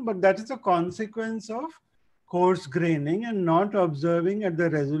motion, but that is a consequence of coarse graining and not observing at the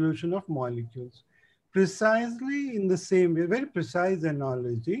resolution of molecules. Precisely in the same way, very precise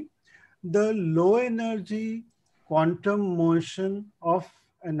analogy, the low energy quantum motion of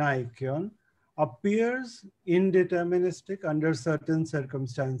an Aikyon appears indeterministic under certain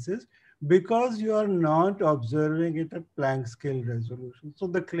circumstances because you are not observing it at Planck scale resolution. So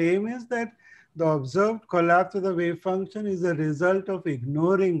the claim is that the observed collapse of the wave function is a result of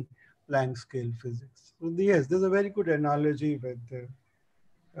ignoring Planck scale physics. So yes, there's a very good analogy with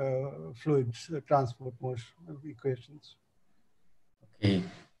fluids transport motion equations. Okay.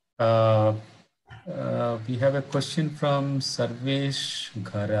 We have a question from Sarvesh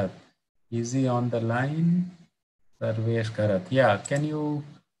Gharat. Is he on the line? Sarvesh Gharat. Yeah, can you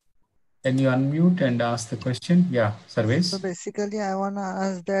unmute and ask the question? Yeah, Sarvesh. So basically, I want to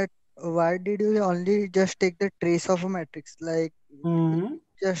ask that why did you only just take the trace of a matrix, like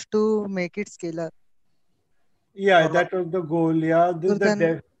just to make it scalar? Yeah, that was the goal. Yeah, So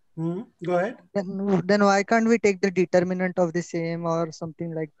then, go ahead. Then why can't we take the determinant of the same or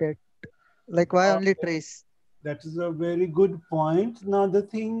something like that? Like why only trace? That is a very good point. Now the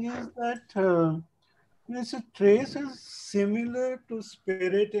thing is that so trace is similar to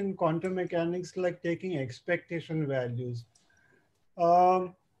spirit in quantum mechanics, like taking expectation values.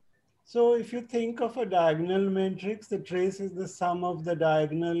 So if you think of a diagonal matrix, the trace is the sum of the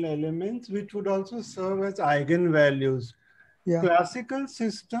diagonal elements, which would also serve as eigenvalues. Yeah. Classical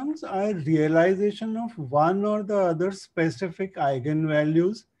systems are realization of one or the other specific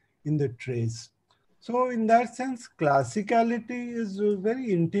eigenvalues in the trace. So in that sense, classicality is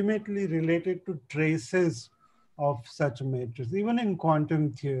very intimately related to traces of such matrices, even in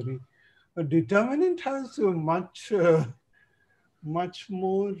quantum theory. A determinant has much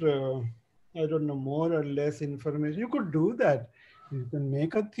more, I don't know, more or less information. You could do that. You can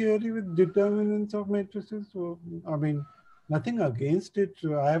make a theory with determinants of matrices. So, I mean, nothing against it.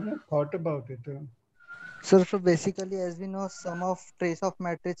 I have not thought about it. So basically, as we know, sum of trace of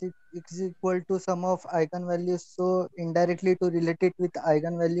matrix is equal to sum of eigenvalues. So indirectly to relate it with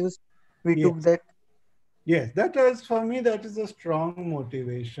eigenvalues, we Yes. took that. Yes, that is, for me, that is a strong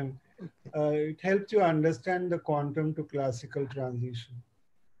motivation. It helps you understand the quantum to classical transition.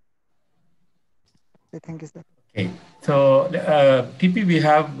 Thank you, sir. Okay, so TP, we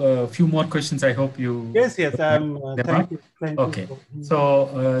have a few more questions. I hope you. Yes, I'm. Thank you. Thank okay, you.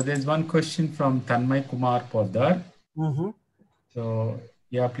 So there's one question from Tanmay Kumar Poddar. So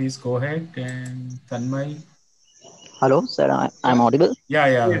yeah, please go ahead and Tanmay. Hello, sir. I'm audible.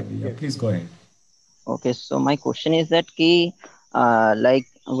 Yeah. Please go ahead. Okay, so my question is that like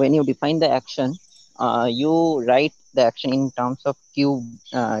when you define the action, you write the action in terms of Q,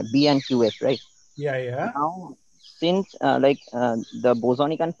 B, and QS, right? Yeah. Now, since the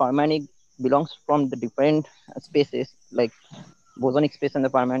bosonic and fermionic belongs from the different spaces, like bosonic space and the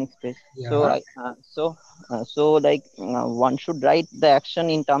fermionic space. Yeah. So one should write the action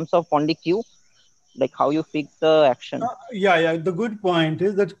in terms of only Q, like how you fix the action. Yeah. The good point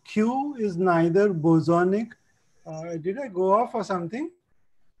is that Q is neither bosonic. Did I go off or something?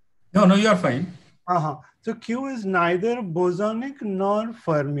 No, you're fine. So Q is neither bosonic nor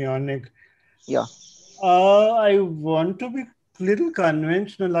fermionic. Yeah. I want to be little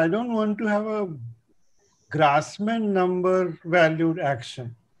conventional. I don't want to have a Grassmann number valued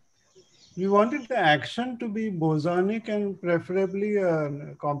action. We wanted the action to be bosonic and preferably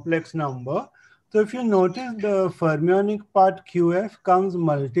a complex number. So if you notice, the fermionic part QF comes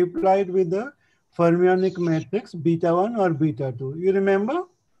multiplied with the fermionic matrix beta 1 or beta 2. You remember?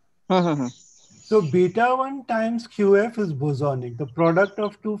 So beta 1 times QF is bosonic. The product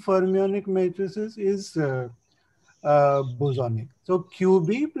of two fermionic matrices is bosonic. So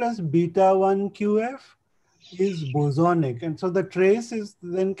QB plus beta 1 QF is bosonic, and so the trace is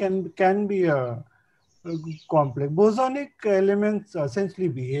then can be a complex. Bosonic elements essentially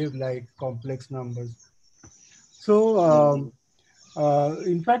behave like complex numbers. So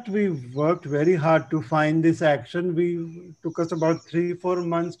in fact, we worked very hard to find this action. We took us about 3-4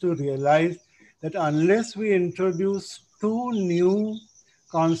 months to realize that unless we introduce two new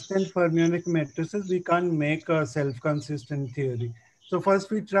constant fermionic matrices, we can't make a self-consistent theory. So first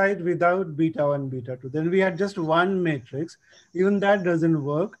we tried without beta 1, beta 2. Then we had just one matrix. Even that doesn't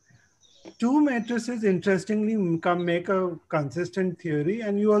work. two matrices interestingly can make a consistent theory,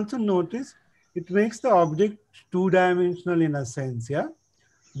 and you also notice it makes the object two-dimensional in a sense. Yeah,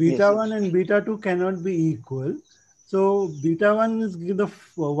 Yes, beta yes. 1 and beta 2 cannot be equal. So beta 1 is the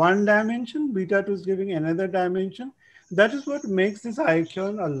one dimension, beta 2 is giving another dimension. That is what makes this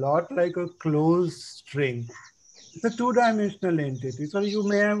icon a lot like a closed string. It's a two-dimensional entity. So you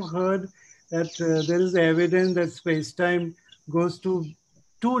may have heard that there is evidence that space-time goes to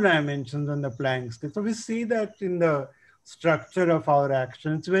two dimensions on the Planck scale. So we see that in the structure of our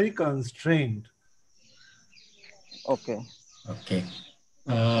action. It's very constrained. Okay. Okay.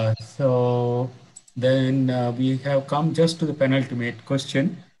 So then we have come just to the penultimate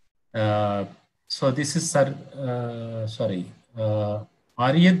question. So this is sorry.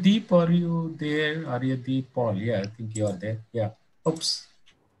 Aryadeep, are you there? Aryadeep Paul. Yeah, I think you are there. Yeah. Oops.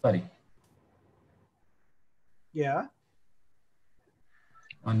 Sorry. Yeah.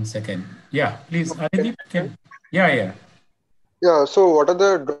 1 second. Yeah, please. Can Aryadeep you hear me? can. Yeah, yeah. Yeah, so what are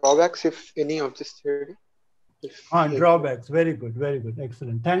the drawbacks, if any, of this theory? Drawbacks. Very good. Very good.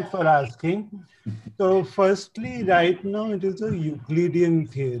 Excellent. Thanks for asking. So firstly, right now it is a Euclidean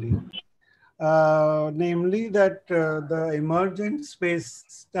theory. Namely that the emergent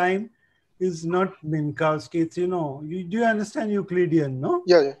space-time is not Minkowski. It's, do you understand Euclidean, no?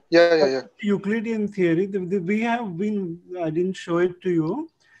 Yeah. Euclidean theory, we have been, I didn't show it to you.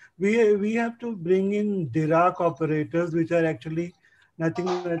 We have to bring in Dirac operators, which are actually nothing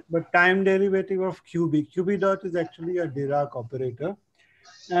but time derivative of QB. QB dot is actually a Dirac operator.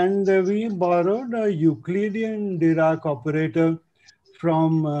 And we borrowed a Euclidean Dirac operator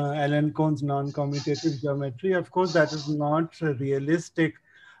from Alan Cohn's non-commutative geometry. Of course, that is not realistic.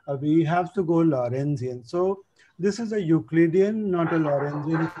 We have to go Lorentzian. So this is a Euclidean, not a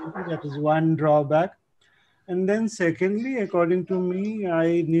Lorentzian theory. That is one drawback. And then secondly, according to me,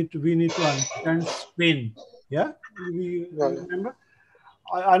 we need to understand spin. Yeah, you remember?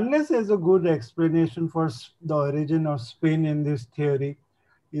 Unless there's a good explanation for the origin of spin in this theory,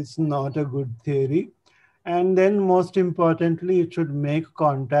 it's not a good theory. And then most importantly, it should make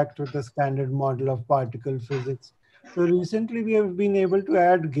contact with the standard model of particle physics. So recently we have been able to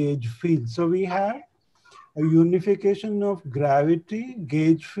add gauge fields. So we have a unification of gravity,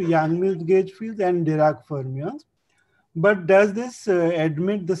 Yang-Mills gauge fields and Dirac fermions. But does this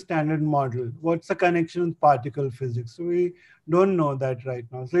admit the standard model? What's the connection with particle physics? So we don't know that right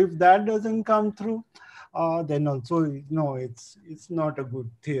now. So if that doesn't come through, then also, no, it's not a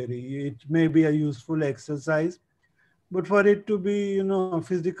good theory. It may be a useful exercise, but for it to be, a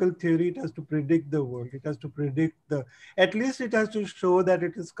physical theory, it has to predict the world. It has to predict at least it has to show that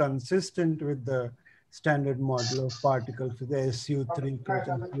it is consistent with the standard model of particles, the SU3 cross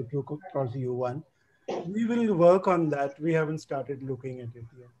SU2 cross U1. We will work on that. We haven't started looking at it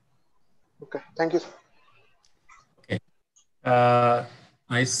yet. Okay, thank you, sir. Okay.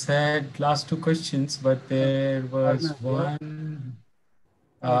 I said last two questions, but there was one.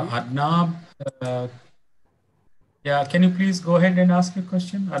 Adnab. Yeah, can you please go ahead and ask your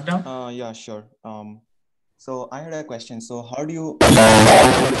question, Adnab? Yeah, sure. So I had a question. So how do you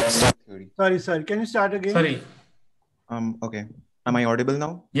test theory? Sorry. Can you start again? Sorry. Okay. Am I audible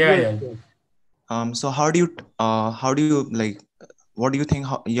now? Yeah. So how do you like? What do you think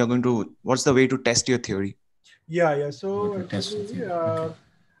you're going to? What's the way to test your theory? Yeah. So actually,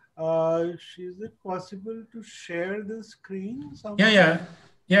 is it possible to share the screen? Yeah.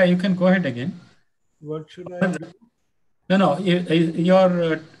 You can go ahead again. What should I do? No.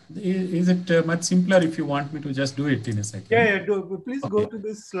 Is it much simpler if you want me to just do it in a second? Yeah. Please go to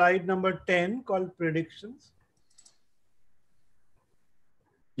this slide number 10 called predictions.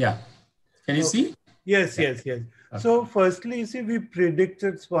 Yeah. Can you see? Yes. Okay. So firstly, you see, we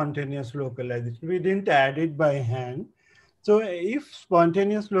predicted spontaneous localization. We didn't add it by hand. So if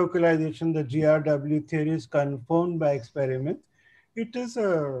spontaneous localization, the GRW theory, is confirmed by experiment, it is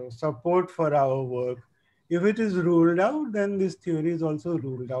a support for our work. If it is ruled out, then this theory is also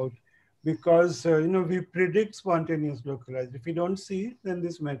ruled out because, we predict spontaneous localization. If we don't see it, then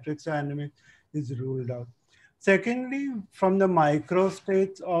this matrix dynamic is ruled out. Secondly, from the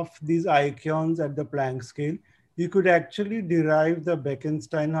microstates of these Aikyons at the Planck scale, you could actually derive the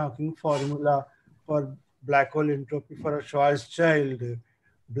Bekenstein-Hawking formula for black hole entropy for a Schwarzschild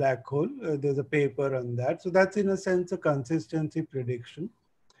black hole. There's a paper on that. So that's in a sense a consistency prediction.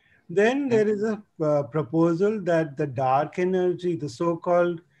 Then there is a proposal that the dark energy, the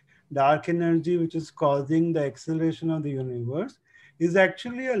so-called dark energy, which is causing the acceleration of the universe, is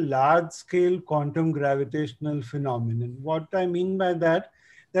actually a large-scale quantum gravitational phenomenon. What I mean by that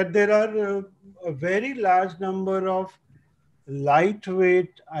there are a very large number of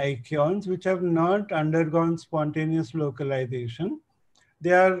lightweight ions which have not undergone spontaneous localization.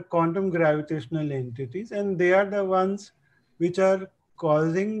 They are quantum gravitational entities, and they are the ones which are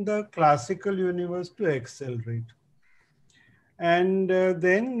causing the classical universe to accelerate. And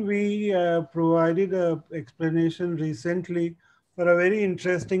then we provided an explanation recently for a very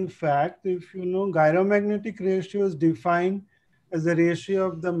interesting fact. If you know, gyromagnetic ratio is defined as the ratio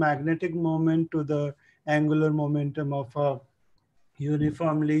of the magnetic moment to the angular momentum of a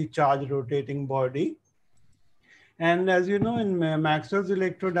uniformly charged rotating body. And as you know, in Maxwell's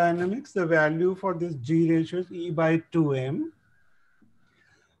electrodynamics, the value for this G ratio is E by 2m.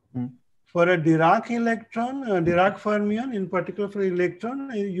 For a Dirac electron, a Dirac fermion, in particular for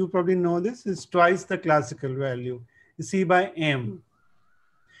electron, you probably know this, is twice the classical value, C by m.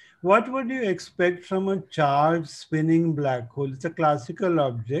 What would you expect from a charged spinning black hole? It's a classical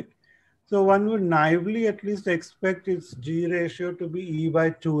object. So one would naively at least expect its G ratio to be E by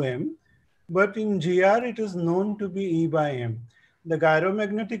 2m. But in GR, it is known to be E by m. The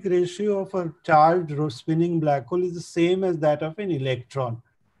gyromagnetic ratio of a charged spinning black hole is the same as that of an electron.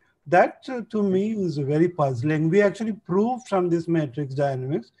 That to me is very puzzling. We actually proved from this matrix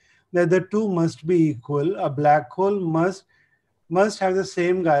dynamics that the two must be equal. A black hole must have the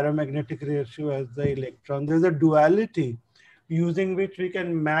same gyromagnetic ratio as the electron. There's a duality using which we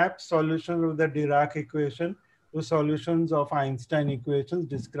can map solutions of the Dirac equation to solutions of Einstein equations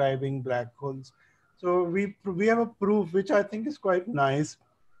describing black holes. So we have a proof which I think is quite nice.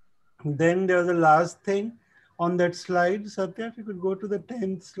 Then there's the last thing on that slide. Satya, if you could go to the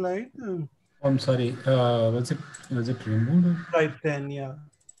 10th slide. I'm sorry. Was it removed? Slide 10, yeah.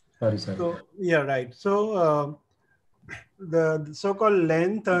 Sorry. So, yeah, right. So the so-called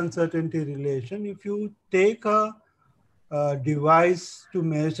length uncertainty relation, if you take a device to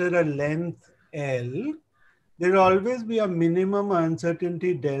measure a length L, there will always be a minimum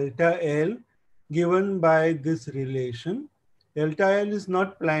uncertainty delta L given by this relation. Delta L is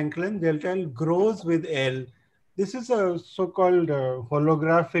not Planck length, delta L grows with L. This is a so-called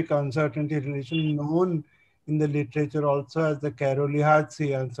holographic uncertainty relation known in the literature also as the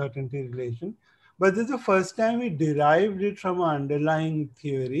Károlyi-Hászky uncertainty relation. But this is the first time we derived it from an underlying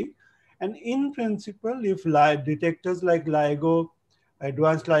theory. And in principle, if detectors like LIGO,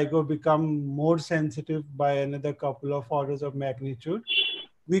 advanced LIGO become more sensitive by another couple of orders of magnitude,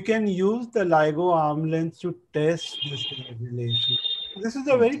 we can use the LIGO arm length to test this relation. This is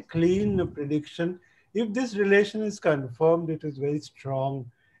a very clean prediction. If this relation is confirmed, it is very strong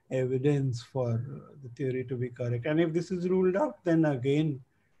evidence for the theory to be correct. And if this is ruled out, then again,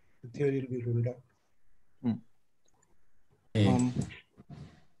 the theory will be ruled out.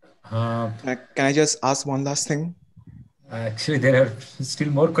 Can I just ask one last thing? Actually, there are still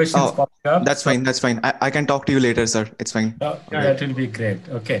more questions popping up. That's fine. That's fine. I can talk to you later, sir. It's fine. That will be great.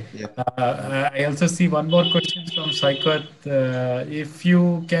 Okay. Yeah. I also see one more question from Saikat. If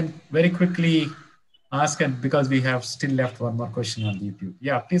you can very quickly ask, and because we have still left one more question on YouTube.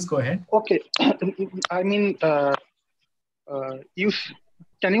 Yeah, please go ahead. Okay. I mean, can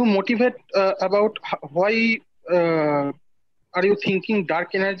you motivate about why are you thinking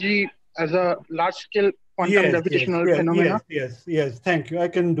dark energy as a large-scale quantum gravitational phenomena? Yes. Thank you. I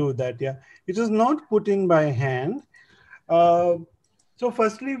can do that. Yeah, it is not put in by hand. So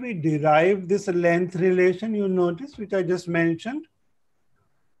firstly, we derive this length relation, you notice, which I just mentioned.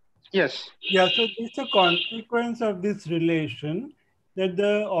 Yes. Yeah, so it's a consequence of this relation that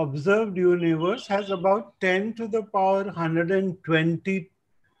the observed universe has about 10 to the power 120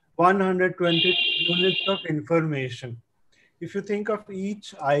 units of information. If you think of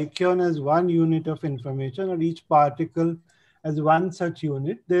each Aikyon as one unit of information or each particle as one such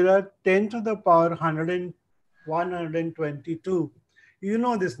unit, there are 10 to the power 122. You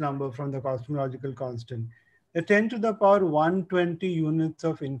know this number from the cosmological constant. The 10 to the power 120 units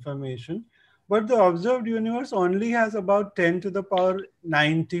of information, but the observed universe only has about 10 to the power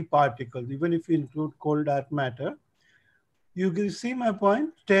 90 particles, even if you include cold dark matter. You see my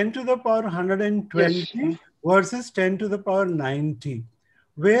point? 10 to the power 120 yes. versus 10 to the power 90.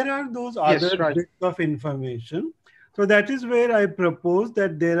 Where are those other bits of information? So that is where I propose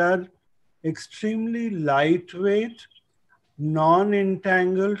that there are extremely lightweight,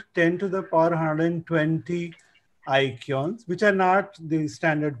 non-entangled 10 to the power 120 Aikyons, which are not the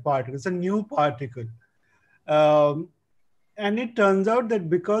standard particle. It's a new particle. And it turns out that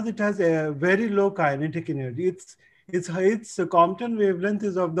because it has a very low kinetic energy, its Compton wavelength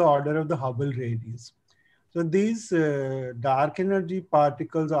is of the order of the Hubble radius. So these dark energy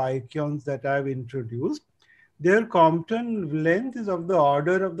particles, Aikyons that I've introduced, their Compton length is of the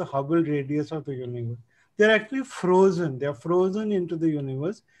order of the Hubble radius of the universe. they're actually frozen. They're frozen into the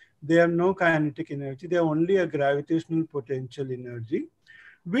universe. They have no kinetic energy. They have only a gravitational potential energy,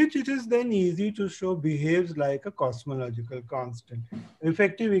 which it is then easy to show behaves like a cosmological constant.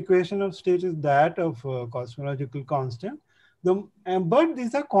 Effective equation of state is that of a cosmological constant. But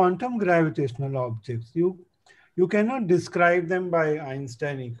these are quantum gravitational objects. You cannot describe them by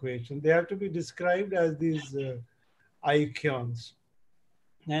Einstein equation. They have to be described as these Aikyons.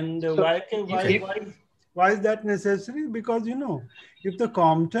 And So why is that necessary? Because, if the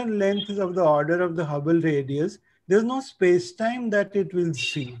Compton length is of the order of the Hubble radius, there's no space-time that it will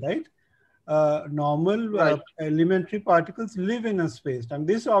see, right? Normal right. elementary particles live in a space-time.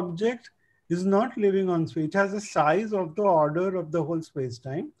 This object is not living on space. It has a size of the order of the whole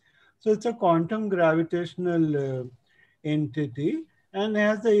space-time. So it's a quantum gravitational entity and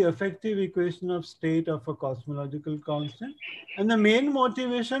has the effective equation of state of a cosmological constant. And the main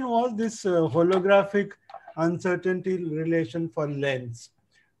motivation was this holographic uncertainty relation for lengths,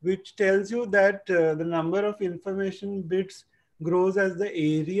 which tells you that the number of information bits grows as the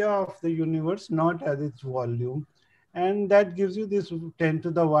area of the universe, not as its volume. And that gives you this 10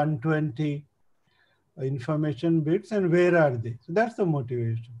 to the 120 information bits. And where are they? So that's the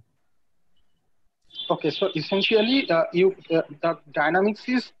motivation. Okay, so essentially, the dynamics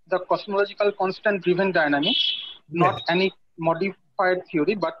is the cosmological constant driven dynamics, not Yes. any modified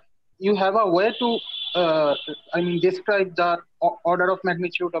theory, but you have a way to, describe the order of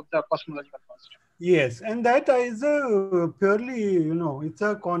magnitude of the cosmological constant. Yes, and that is a purely, it's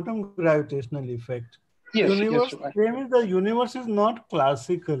a quantum gravitational effect. Yes, Universe, yes, right. same is the universe is not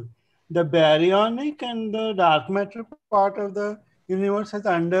classical. The baryonic and the dark matter part of the universe has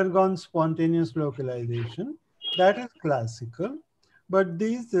undergone spontaneous localization. That is classical. But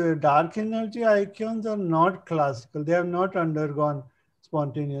these dark energy ions are not classical. They have not undergone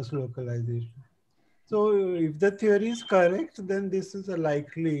spontaneous localization. So if the theory is correct, then this is a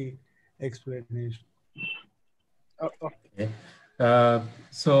likely explanation. Okay.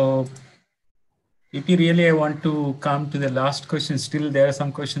 So if you really want to come to the last question, still there are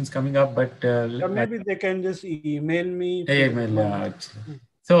some questions coming up, but Maybe they can just email me. email.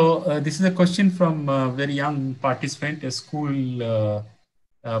 So this is a question from a very young participant, a school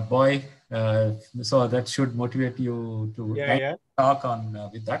boy. So that should motivate you to talk on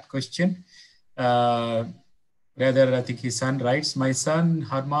with that question. Rather, I think his son writes, my son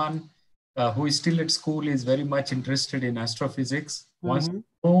Harman, who is still at school, is very much interested in astrophysics, wants to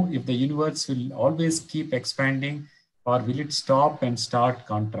know if the universe will always keep expanding or will it stop and start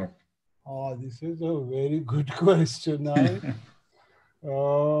contract? Oh, this is a very good question.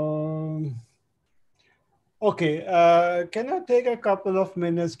 Okay, can I take a couple of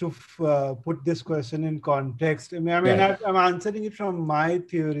minutes to put this question in context? I'm answering it from my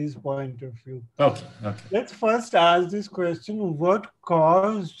theory's point of view. Okay. Let's first ask this question: what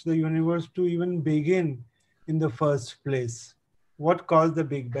caused the universe to even begin in the first place? What caused the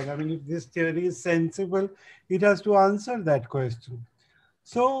Big Bang? If this theory is sensible, it has to answer that question.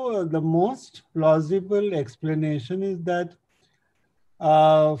 So the most plausible explanation is that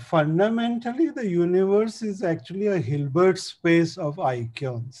fundamentally, the universe is actually a Hilbert space of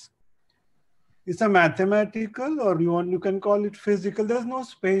Aikyons. It's a mathematical, or you can call it physical. There's no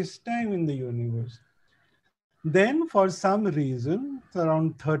space-time in the universe. Then, for some reason,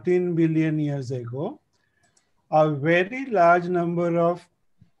 around 13 billion years ago, a very large number of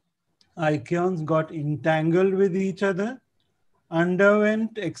Aikyons got entangled with each other,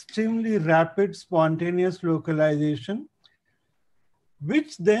 underwent extremely rapid spontaneous localization,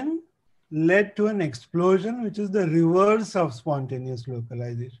 which then led to an explosion, which is the reverse of spontaneous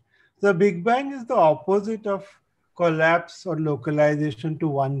localization. The Big Bang is the opposite of collapse or localization to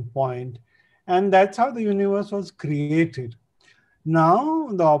one point. And that's how the universe was created. Now,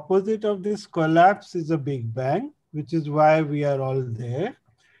 the opposite of this collapse is a Big Bang, which is why we are all there.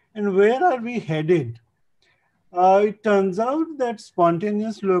 And where are we headed? It turns out that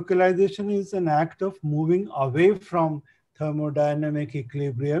spontaneous localization is an act of moving away from thermodynamic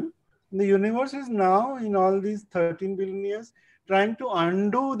equilibrium. The universe is now, in all these 13 billion years, trying to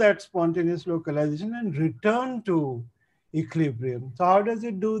undo that spontaneous localization and return to equilibrium. So how does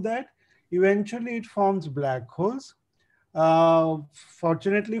it do that? Eventually, it forms black holes.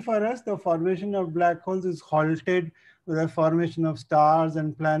 Fortunately for us, the formation of black holes is halted with the formation of stars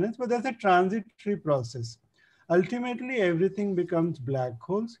and planets, but that's a transitory process. Ultimately, everything becomes black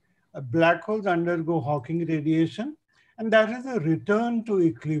holes. Black holes undergo Hawking radiation, and that is a return to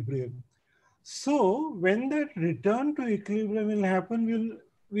equilibrium. So when that return to equilibrium will happen,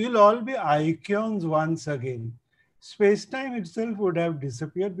 we'll all be Aikyons once again. space-time itself would have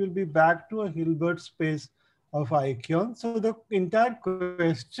disappeared. We'll be back to a Hilbert space of Aikyon. So the entire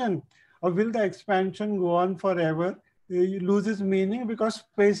question of will the expansion go on forever loses meaning, because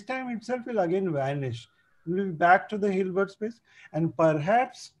space-time itself will again vanish. We'll be back to the Hilbert space, and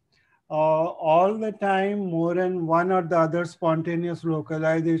perhaps all the time more than one or the other spontaneous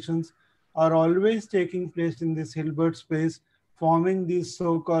localizations are always taking place in this Hilbert space, forming these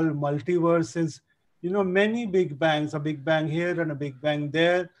so-called multiverses. You know, many big bangs, a big bang here and a big bang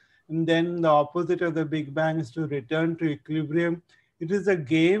there, and then the opposite of the big bang is to return to equilibrium. It is a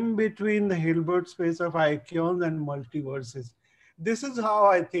game between the Hilbert space of ions and multiverses. This is how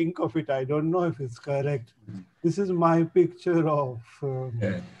I think of it. I don't know if it's correct. This is my picture of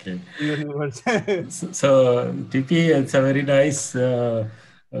Okay. universe. So, TP, it's a very nice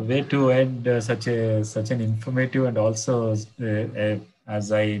way to end such an informative and also,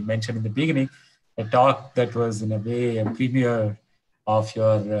 as I mentioned in the beginning, a talk that was in a way a premiere of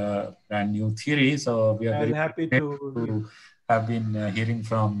your brand new theory. So we are I'm very happy to have been hearing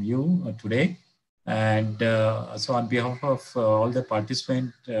from you today. And so on behalf of all the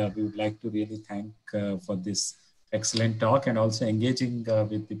participants, we would like to really thank for this excellent talk and also engaging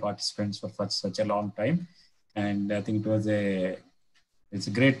with the participants for such a long time. And I think it's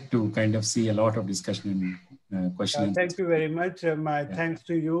great to kind of see a lot of discussion and questions. Thank you very much. My thanks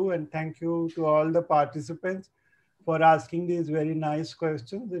to you, and thank you to all the participants for asking these very nice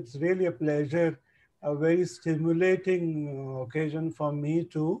questions. It's really a pleasure, a very stimulating occasion for me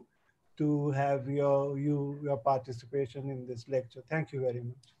too, to have your participation in this lecture. Thank you very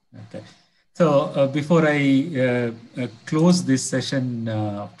much. Okay. So before I close this session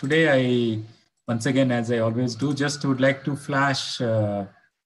today, I once again, as I always do, just would like to flash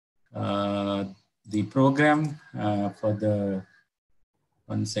the program for the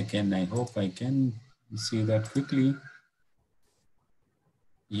 1 second. I hope I can see that quickly.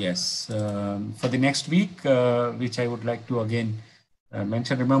 Yes, for the next week, which I would like to again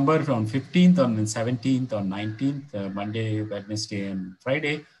mention, remember on 15th, on 17th, on 19th, Monday, Wednesday, and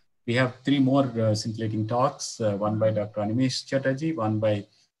Friday, we have 3 more scintillating talks, one by Dr. Animesh Chatterjee, one by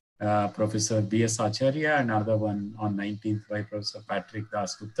Professor B.S. Acharya, and another one on 19th by Professor Patrick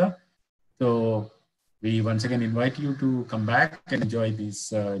Dasgupta. So we once again invite you to come back and enjoy these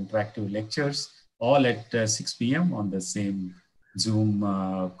interactive lectures, all at 6 p.m. on the same Zoom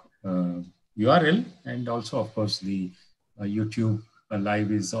URL, and also, of course, the YouTube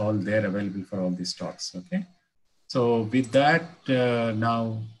live is all there available for all these talks. Okay. So with that,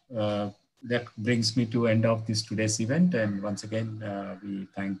 now that brings me to end of this today's event. And once again, we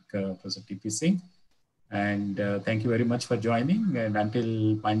thank Professor T.P. Singh. And thank you very much for joining. And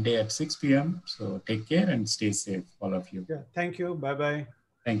until Monday at 6 p.m. So take care and stay safe, all of you. Yeah, thank you. Bye-bye.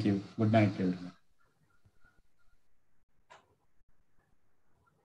 Thank you. Good night, everyone.